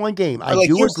just one game. I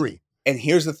do agree. And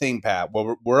here's the thing, Pat.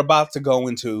 We're about to go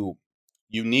into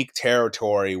unique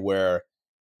territory where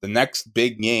the next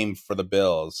big game for the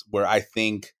Bills, where I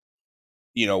think,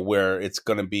 where it's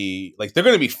going to be they're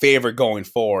going to be favored going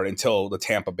forward until the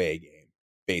Tampa Bay game.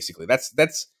 Basically, that's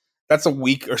a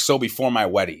week or so before my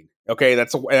wedding. Okay,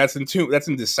 that's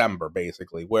in December,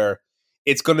 basically, where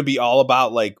it's going to be all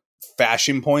about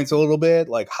fashion points a little bit.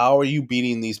 How are you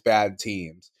beating these bad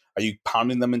teams? Are you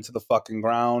pounding them into the fucking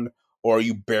ground, or are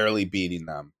you barely beating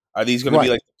them? Are these going to be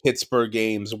the Pittsburgh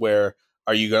games where?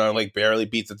 Are you going to barely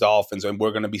beat the Dolphins and we're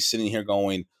going to be sitting here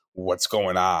going, what's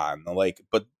going on?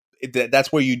 But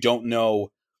that's where you don't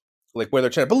know where they're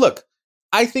trying. But look,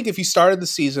 I think if you started the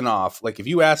season off, if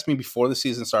you asked me before the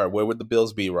season started, where would the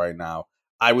Bills be right now?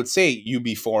 I would say you'd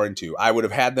be 4-2. I would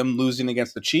have had them losing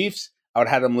against the Chiefs. I would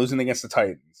have had them losing against the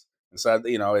Titans. Instead,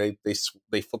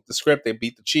 they flipped the script. They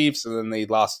beat the Chiefs and then they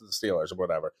lost to the Steelers or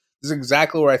whatever. This is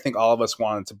exactly where I think all of us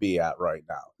wanted to be at right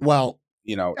now. Well,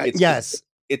 yes.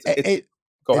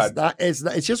 Go ahead.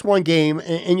 It's just one game,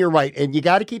 and you're right. And you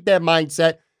got to keep that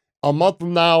mindset. A month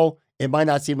from now, it might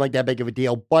not seem like that big of a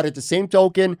deal. But at the same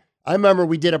token, I remember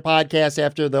we did a podcast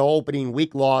after the opening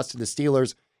week loss to the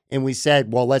Steelers, and we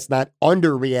said, well, let's not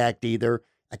underreact either.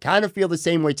 I kind of feel the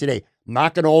same way today. I'm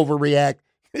not going to overreact.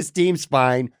 This team's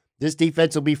fine. This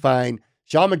defense will be fine.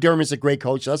 Sean McDermott's a great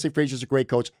coach. Leslie Frazier's a great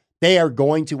coach. They are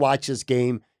going to watch this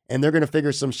game, and they're going to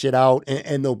figure some shit out,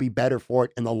 and they'll be better for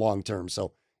it in the long term.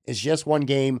 So it's just one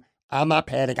game. I'm not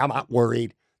panicked. I'm not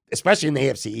worried, especially in the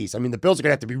AFC East. I mean, the Bills are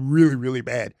going to have to be really, really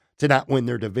bad to not win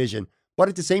their division. But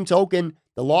at the same token,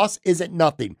 the loss isn't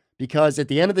nothing because at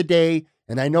the end of the day,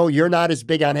 and I know you're not as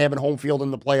big on having home field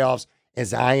in the playoffs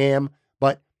as I am,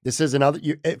 but this is another,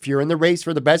 if you're in the race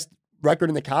for the best record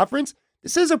in the conference,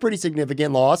 this is a pretty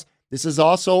significant loss. This is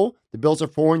also, the Bills are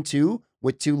 4-2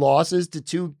 with 2 losses to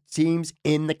 2 teams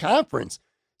in the conference.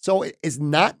 So it is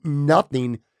not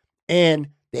nothing, and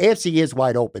the AFC is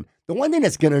wide open. The one thing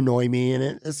that's going to annoy me, and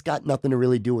it's got nothing to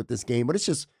really do with this game, but it's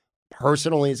just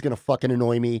personally, it's going to fucking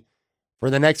annoy me. For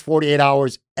the next 48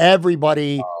 hours,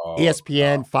 everybody,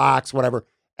 ESPN, Fox, whatever,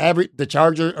 the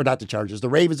Chargers, or not the Chargers, the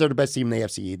Ravens are the best team in the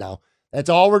AFC now. That's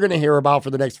all we're going to hear about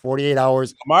for the next 48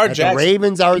 hours. The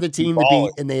Ravens are the team to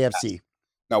beat in the AFC.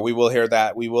 No, we will hear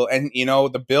that. We will. And,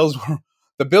 the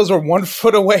Bills were 1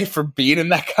 foot away from being in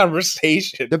that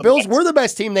conversation. The Bills were the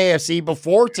best team in the AFC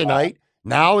before tonight.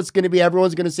 Now it's going to be,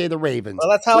 everyone's going to say the Ravens. Well,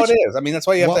 that's how it is. I mean, that's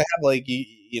why you have to have,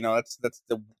 that's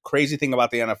the crazy thing about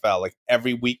the NFL. Like,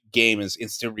 every week game is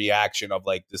instant reaction of,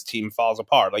 like, this team falls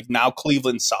apart. Like, now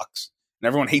Cleveland sucks. And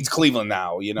everyone hates Cleveland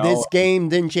now, This game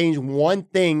didn't change one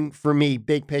thing for me,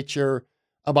 big picture,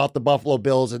 about the Buffalo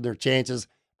Bills and their chances.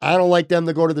 I don't like them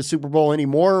to go to the Super Bowl any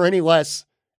more or any less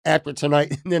after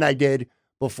tonight than I did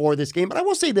before this game. But I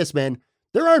will say this, man.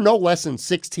 There are no less than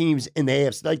 6 teams in the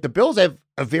AFC. Like, the Bills have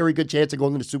a very good chance of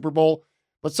going to the Super Bowl,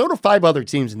 but so do 5 other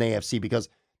teams in the AFC, because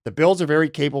the Bills are very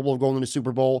capable of going to the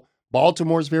Super Bowl.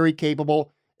 Baltimore's very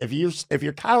capable. If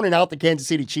you're counting out the Kansas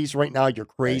City Chiefs right now, you're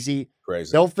crazy.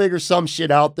 Crazy. They'll figure some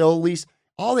shit out. They'll at least,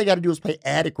 all they got to do is play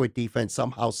adequate defense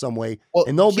somehow, some way,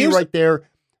 and they'll be right there.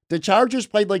 The Chargers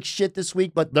played like shit this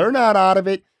week, but they're not out of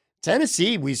it.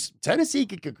 Tennessee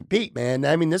could compete, man.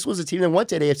 I mean, this was a team that went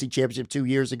to the AFC Championship 2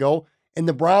 years ago. And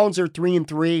the Browns are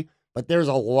 3-3, but there's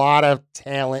a lot of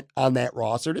talent on that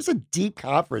roster. It's a deep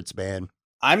conference, man.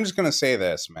 I'm just going to say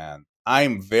this, man.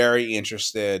 I'm very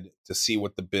interested to see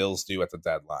what the Bills do at the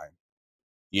deadline.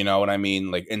 You know what I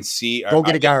mean? Like, and see. Go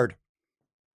get a guard.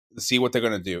 See what they're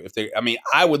going to do.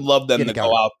 I would love them to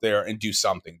go out there and do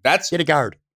something. Get a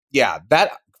guard. Yeah,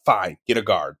 fine. Get a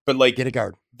guard. But, like, get a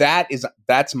guard.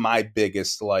 That's my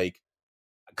biggest, like,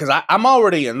 because I'm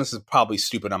already, and this is probably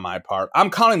stupid on my part,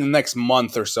 I'm counting the next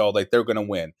month or so like they're going to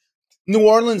win. New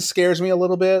Orleans scares me a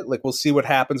little bit. Like, we'll see what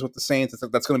happens with the Saints.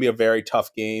 That's going to be a very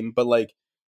tough game. But, like,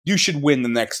 you should win the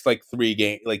next, like, 3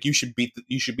 games. Like, you should beat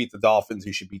the Dolphins.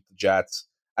 You should beat the Jets.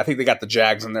 I think they got the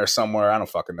Jags in there somewhere. I don't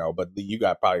fucking know. But you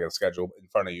probably got a schedule in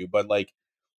front of you. But, like,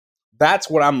 that's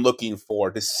what I'm looking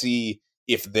for, to see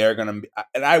if they're going to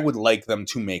 – and I would like them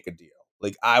to make a deal.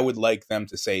 Like, I would like them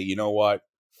to say, you know what?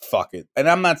 Fuck it. And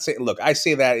I'm not saying, look, I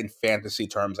say that in fantasy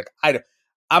terms. Like,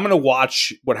 I'm going to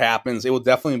watch what happens. It will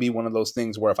definitely be one of those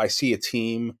things where if I see a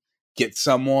team get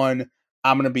someone,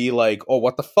 I'm going to be like, oh,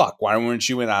 what the fuck? Why weren't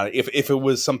you in on it? If it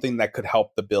was something that could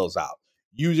help the Bills out.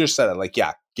 You just said it. Like,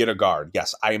 yeah, get a guard.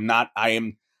 Yes, I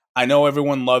know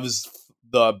everyone loves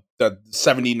the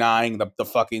 79, the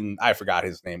fucking, I forgot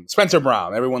his name. Spencer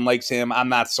Brown. Everyone likes him. I'm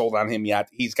not sold on him yet.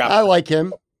 I like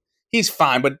him. He's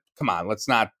fine, but come on, let's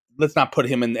not put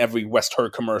him in every West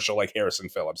Herd commercial like Harrison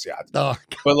Phillips yet. Oh,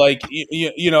 but, like,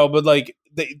 but, like,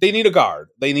 they need a guard.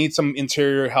 They need some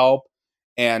interior help.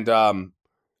 And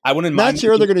I wouldn't mind. Not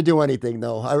sure they're going to do anything,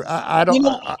 though. I don't.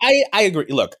 I agree.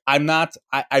 Look, I'm not.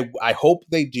 I hope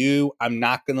they do. I'm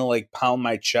not going to, like, pound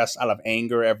my chest out of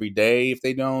anger every day if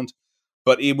they don't.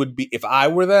 But it would be, if I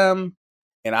were them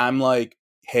and I'm like,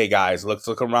 hey, guys, let's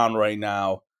look around right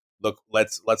now. Look,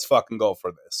 let's fucking go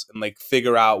for this and, like,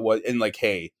 figure out what, and, like,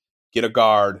 hey, get a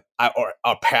guard or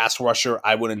a pass rusher.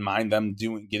 I wouldn't mind them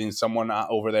getting someone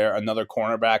over there, another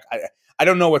cornerback. I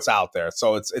don't know what's out there,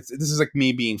 so this is like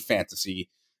me being fantasy,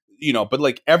 But,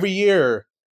 like, every year,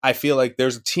 I feel like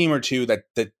there's a team or two that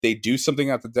they do something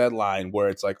at the deadline where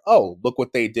it's like, oh, look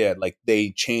what they did. Like,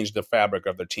 they changed the fabric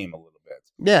of their team a little bit.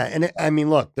 Yeah, and I mean,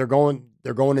 look, they're going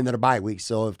into the bye week,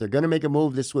 so if they're going to make a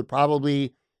move, this would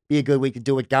probably be a good week to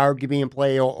do it. Guard could be in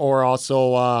play, or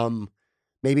also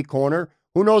maybe corner.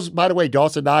 Who knows? By the way,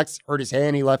 Dawson Knox hurt his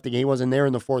hand. He left the game. He wasn't there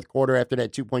in the fourth quarter after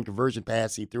that 2-point conversion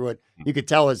pass. He threw it. You could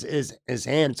tell his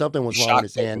hand, something was wrong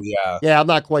with his hand. Yeah, I'm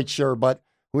not quite sure, but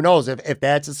who knows? If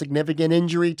that's a significant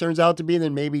injury, turns out to be,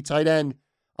 then maybe tight end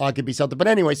could be something. But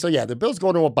anyway, so yeah, the Bills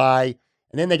go to a bye,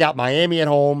 and then they got Miami at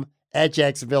home, at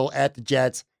Jacksonville, at the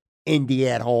Jets, Indy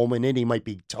at home, and Indy might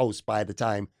be toast by the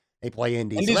time they play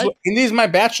Indy. Indy's my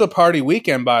bachelor party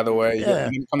weekend, by the way. Yeah.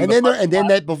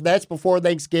 That's before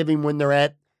Thanksgiving when they're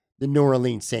at the New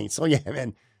Orleans Saints. So yeah,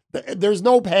 man, there's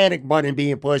no panic button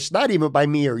being pushed, not even by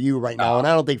me or you right now. And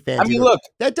I don't think fans. Look,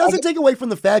 that doesn't take away from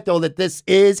the fact though that this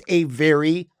is a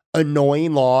very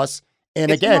annoying loss. And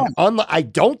again, I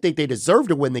don't think they deserve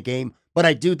to win the game, but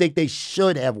I do think they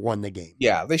should have won the game.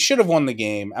 Yeah, they should have won the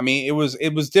game. I mean, it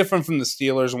was different from the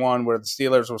Steelers one, where the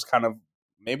Steelers was kind of,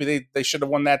 maybe they should have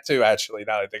won that too, actually,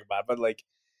 now that I think about it. But like,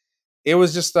 it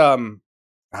was just I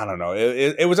don't know.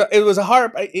 It was a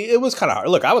hard. It was kind of hard.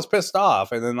 Look, I was pissed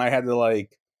off, and then I had to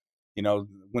like,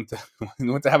 went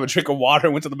to have a drink of water,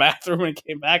 went to the bathroom, and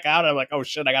came back out. I'm like, oh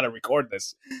shit, I got to record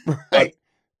this. Right. But,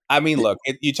 I mean, look,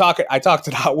 I talked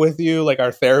it out with you, like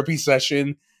our therapy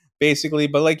session, basically.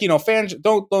 But like, fans,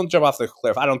 don't jump off the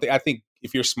cliff. I think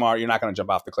if you're smart, you're not going to jump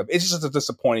off the cliff. It's just a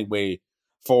disappointing way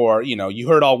for, you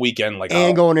heard all weekend, like,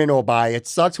 and going into a bye. It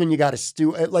sucks when you got to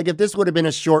stew. Like if this would have been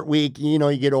a short week, you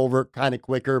get over it kind of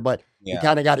quicker, but you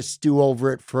kind of got to stew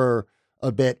over it for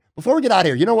a bit. Before we get out of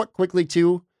here, you know what, quickly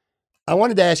too, I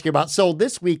wanted to ask you about, so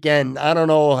this weekend, I don't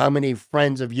know how many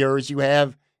friends of yours you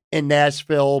have in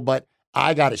Nashville, but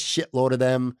I got a shitload of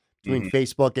them between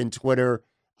Facebook and Twitter.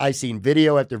 I've seen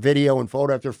video after video and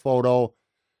photo after photo.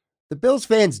 The Bills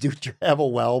fans do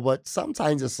travel well, but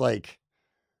sometimes it's like,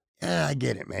 yeah, I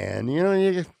get it, man.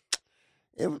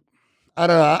 I don't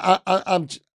know.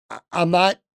 I'm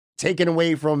not taking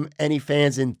away from any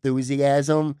fans'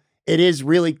 enthusiasm. It is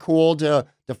really cool to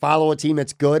follow a team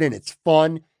that's good, and it's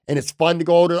fun. And it's fun to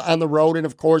go on the road. And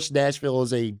of course, Nashville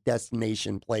is a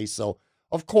destination place. So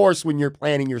of course, when you're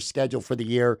planning your schedule for the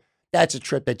year, that's a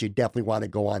trip that you definitely want to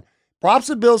go on. Props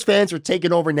to Bills fans for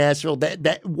taking over Nashville.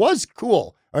 That was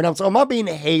cool. All right, so I'm not being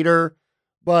a hater,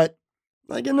 but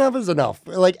like enough is enough.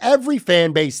 Like every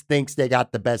fan base thinks they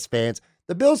got the best fans.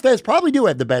 The Bills fans probably do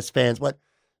have the best fans, but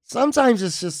sometimes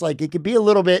it's just like it could be a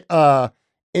little bit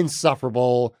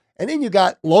insufferable. And then you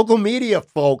got local media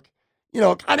folk,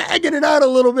 kind of egging it out a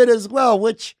little bit as well,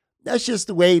 which that's just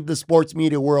the way the sports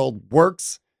media world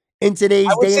works in today's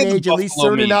day and age, at least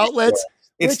certain outlets,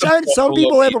 which some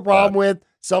people have a problem with.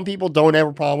 Some people don't have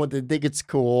a problem with it, think it's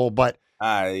cool, but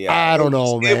I don't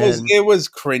know, man. It was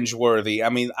cringeworthy. I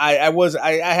mean, I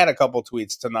had a couple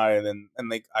tweets tonight, and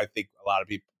I think a lot of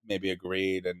people maybe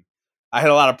agreed, and I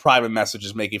had a lot of private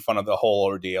messages making fun of the whole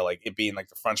ordeal, like it being like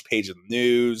the front page of the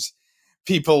news.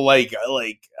 People like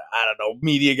I don't know,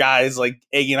 media guys like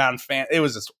egging on fans. It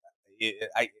was just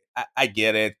I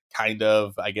get it, kind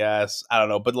of, I guess. I don't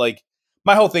know, but like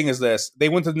my whole thing is this: they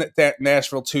went to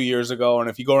Nashville 2 years ago, and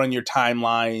if you go on your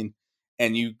timeline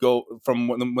and you go from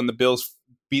when the Bills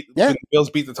beat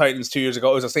the Titans 2 years ago,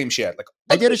 it was the same shit. Like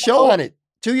I did a show on it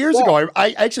 2 years ago.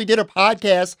 I actually did a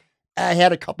podcast. I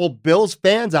had a couple Bills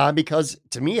fans on because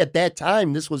to me at that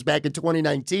time, this was back in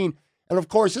 2019. And of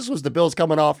course, this was the Bills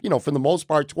coming off, for the most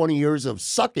part, 20 years of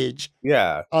suckage.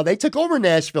 Yeah. They took over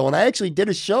Nashville, and I actually did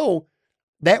a show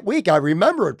that week. I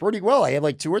remember it pretty well. I had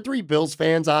like 2 or 3 Bills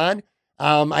fans on.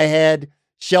 I had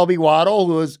Shelby Waddle,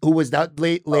 who was that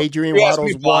Ladrian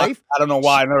Waddle's wife. I don't know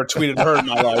why I never tweeted her in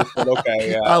my life, but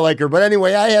okay, yeah. I like her. But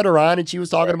anyway, I had her on, and she was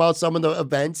talking about some of the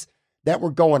events that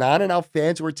were going on and how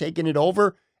fans were taking it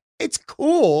over. It's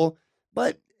cool,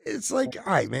 but it's like,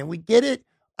 all right, man, we get it.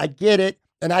 I get it.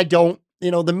 And I don't,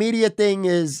 the media thing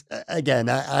is, again,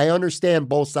 I understand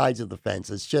both sides of the fence.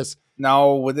 It's just.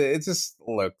 No, it's just,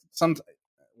 look,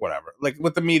 whatever. Like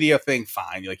with the media thing,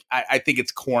 fine. Like I think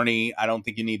it's corny. I don't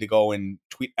think you need to go and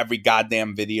tweet every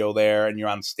goddamn video there and you're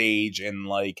on stage and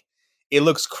like, it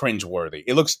looks cringeworthy.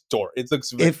 It looks It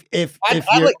looks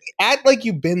act like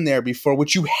you've been there before,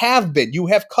 which you have been. You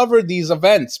have covered these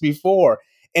events before.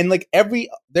 And like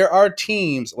there are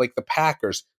teams like the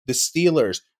Packers, the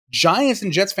Steelers, Giants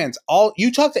and Jets fans,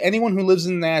 you talk to anyone who lives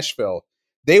in Nashville,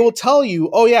 they will tell you,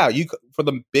 oh yeah, for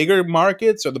the bigger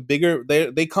markets or the bigger,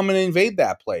 they come and invade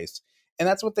that place. And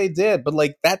that's what they did. But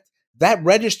like that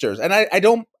registers. And I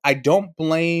don't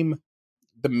blame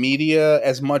the media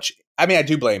as much. I mean, I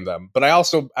do blame them, but I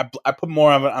also, I put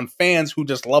more of it on fans who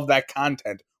just love that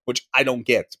content, which I don't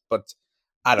get, but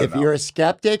I don't know. If you're a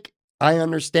skeptic, I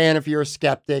understand. If you're a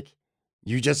skeptic,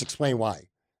 you just explain why.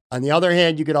 On the other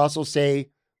hand, you could also say,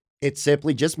 it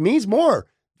simply just means more.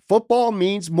 Football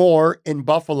means more in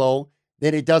Buffalo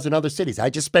than it does in other cities.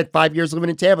 I just spent 5 years living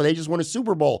in Tampa. They just won a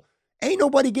Super Bowl. Ain't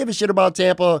nobody give a shit about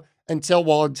Tampa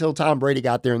until Tom Brady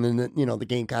got there, and then the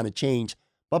game kind of changed.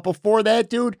 But before that,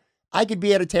 dude, I could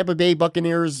be at a Tampa Bay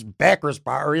Buccaneers backers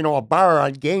bar, a bar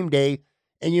on game day,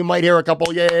 and you might hear a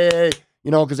couple yay,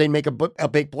 because they make a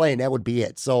big play, and that would be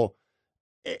it. So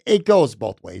it goes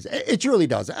both ways. It truly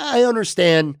does. I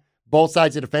understand both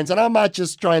sides of the fence, and I'm not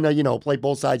just trying to, play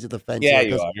both sides of the fence. Yeah,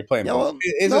 you are. You're playing both.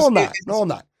 I'm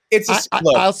not.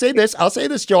 I'll say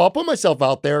this, Joe. I'll put myself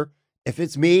out there. If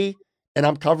it's me and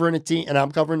I'm covering a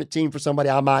team for somebody,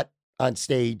 I'm not on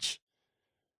stage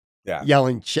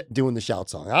yelling, doing the shout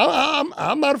song.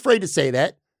 I'm not afraid to say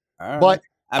that, but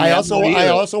I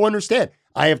also understand.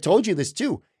 I have told you this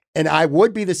too. And I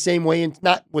would be the same way, and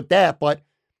not with that, but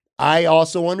I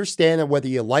also understand that whether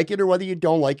you like it or whether you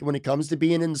don't like it, when it comes to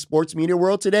being in the sports media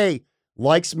world today,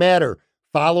 likes matter,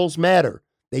 follows matter.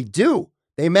 They do.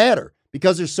 They matter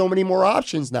because there's so many more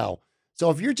options now. So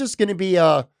if you're just going to be if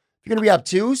you're going to be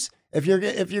obtuse, if you're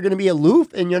going to be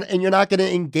aloof and you're not going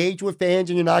to engage with fans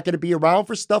and you're not going to be around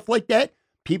for stuff like that,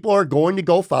 people are going to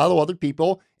go follow other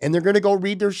people and they're going to go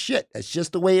read their shit. That's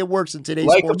just the way it works in today's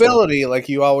sports world. Likability, like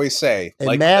you always say.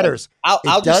 It matters.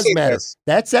 It does matter.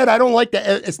 That said, I don't like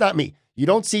that. It's not me. You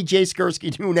don't see Jay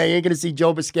Skursky doing that. You ain't going to see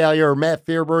Joe Biscaglia or Matt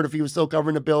Fairbird if he was still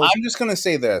covering the Bills. I'm just going to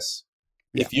say this.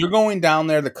 Yeah. If you're going down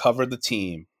there to cover the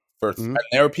team, and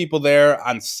there are people there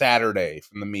on Saturday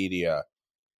from the media,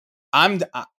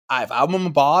 if I'm a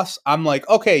boss, I'm like,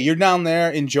 okay, you're down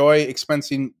there, enjoy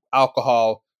expensing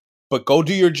alcohol, but go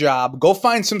do your job. Go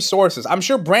find some sources. I'm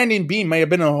sure Brandon Beane may have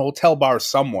been in a hotel bar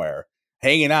somewhere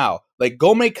hanging out. Like,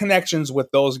 go make connections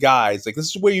with those guys. Like,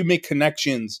 this is where you make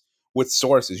connections with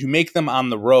sources. You make them on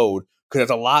the road because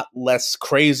it's a lot less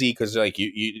crazy because, like,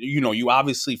 you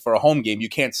obviously, for a home game, you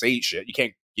can't say shit.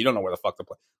 You don't know where the fuck to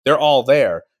play. They're all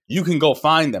there. You can go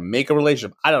find them, make a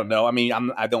relationship. I don't know. I mean,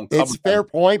 I don't cover It's a fair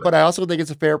point, but I also think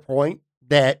it's a fair point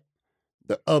that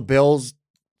the Bills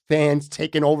fans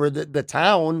taking over the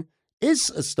town is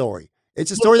a story.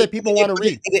 It's a story that people want to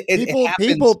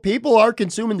read. People are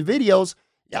consuming the videos.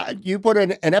 You put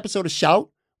an episode of Shout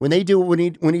when he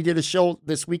did a show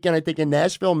this weekend, I think in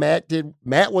Nashville.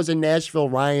 Matt was in Nashville.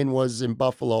 Ryan was in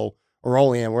Buffalo or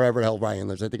Olean, wherever the hell Ryan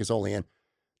lives. I think it's Olean.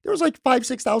 There was like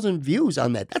 5,000-6,000 views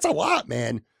on that. That's a lot,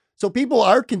 man. So people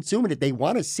are consuming it. They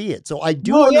want to see it. So I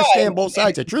do understand both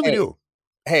sides. I truly do.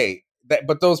 Hey,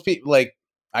 but those people, like,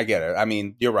 I get it. I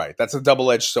mean, you're right. That's a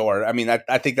double-edged sword. I mean,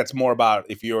 I think that's more about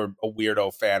if you're a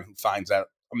weirdo fan who finds that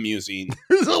amusing.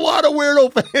 There's a lot of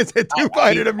weirdo fans that do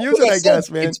find it amusing, I guess,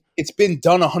 man. It's been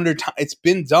done 100 times. It's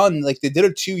been done. Like, they did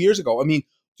it 2 years ago. I mean,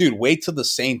 dude, wait till the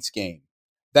Saints game.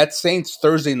 That Saints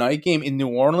Thursday night game in New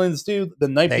Orleans, dude, the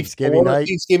night before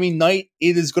Thanksgiving night,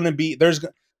 it is going to be,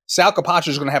 Sal Capaccio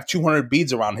is going to have 200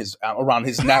 beads around his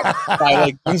neck by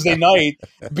like Wednesday night,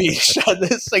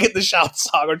 singing the Shout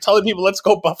song or telling people let's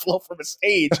go Buffalo from a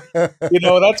stage.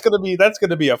 That's going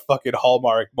to be a fucking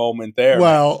hallmark moment there.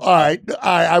 Well, all right,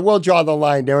 I will draw the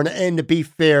line there, and to be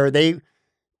fair,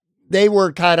 they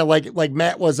were kind of like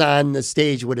Matt was on the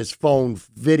stage with his phone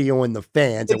videoing the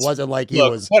fans. It wasn't like he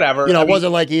was whatever. It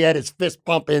wasn't like he had his fist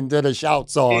pumping to the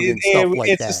Shout song and stuff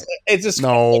like that. It's just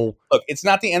no. Look, it's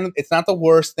not the end. It's not the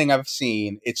worst thing I've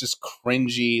seen. It's just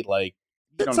cringy. Like,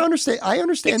 I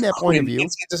understand that point of view.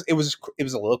 It was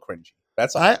a little cringy.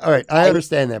 That's all. All right. I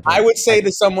understand that point. I would say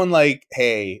to someone like,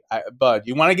 "Hey, bud,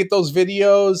 you want to get those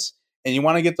videos?" And you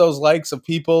want to get those likes of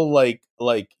people like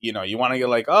you want to get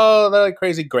like, oh, they're like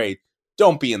crazy. Great.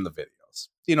 Don't be in the videos.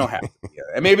 You don't have to.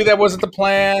 And maybe that wasn't the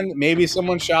plan. Maybe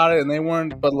someone shot it and they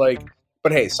weren't.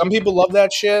 But hey, some people love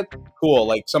that shit. Cool.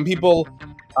 Like, some people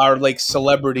are like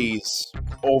celebrities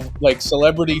or like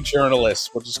celebrity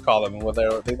journalists, we'll just call them, where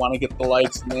they want to get the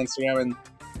likes on the Instagram, and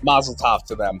mazel tov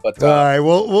to them. But all right,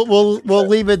 we'll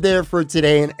leave it there for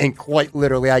today. And quite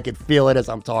literally, I can feel it as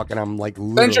I'm talking. I'm like,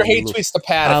 send your hate tweets to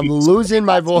Pat. I'm losing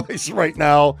my voice right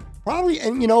now. Probably,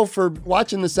 and for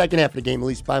watching the second half of the game, at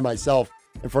least by myself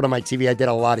in front of my TV, I did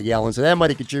a lot of yelling. So that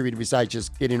might have contributed besides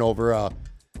just getting over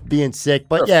being sick.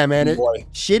 But yeah, man,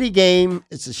 shitty game.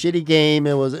 It's a shitty game.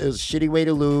 It was a shitty way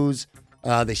to lose.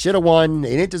 They should have won.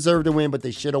 They didn't deserve to win, but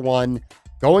they should have won.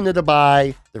 Going to the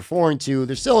bye, they're 4-2.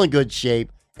 They're still in good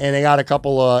shape, and they got a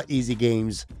couple easy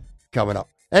games coming up.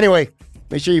 Anyway,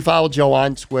 make sure you follow Joe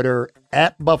on Twitter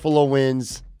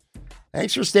 @BuffaloWins.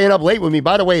 Thanks for staying up late with me.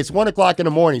 By the way, it's 1:00 in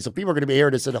the morning, so people are going to be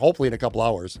hearing this hopefully in a couple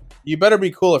hours. You better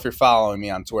be cool if you're following me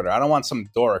on Twitter. I don't want some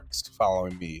dorks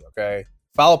following me, okay?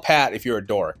 Follow Pat if you're a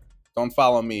dork. Don't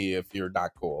follow me if you're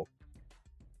not cool.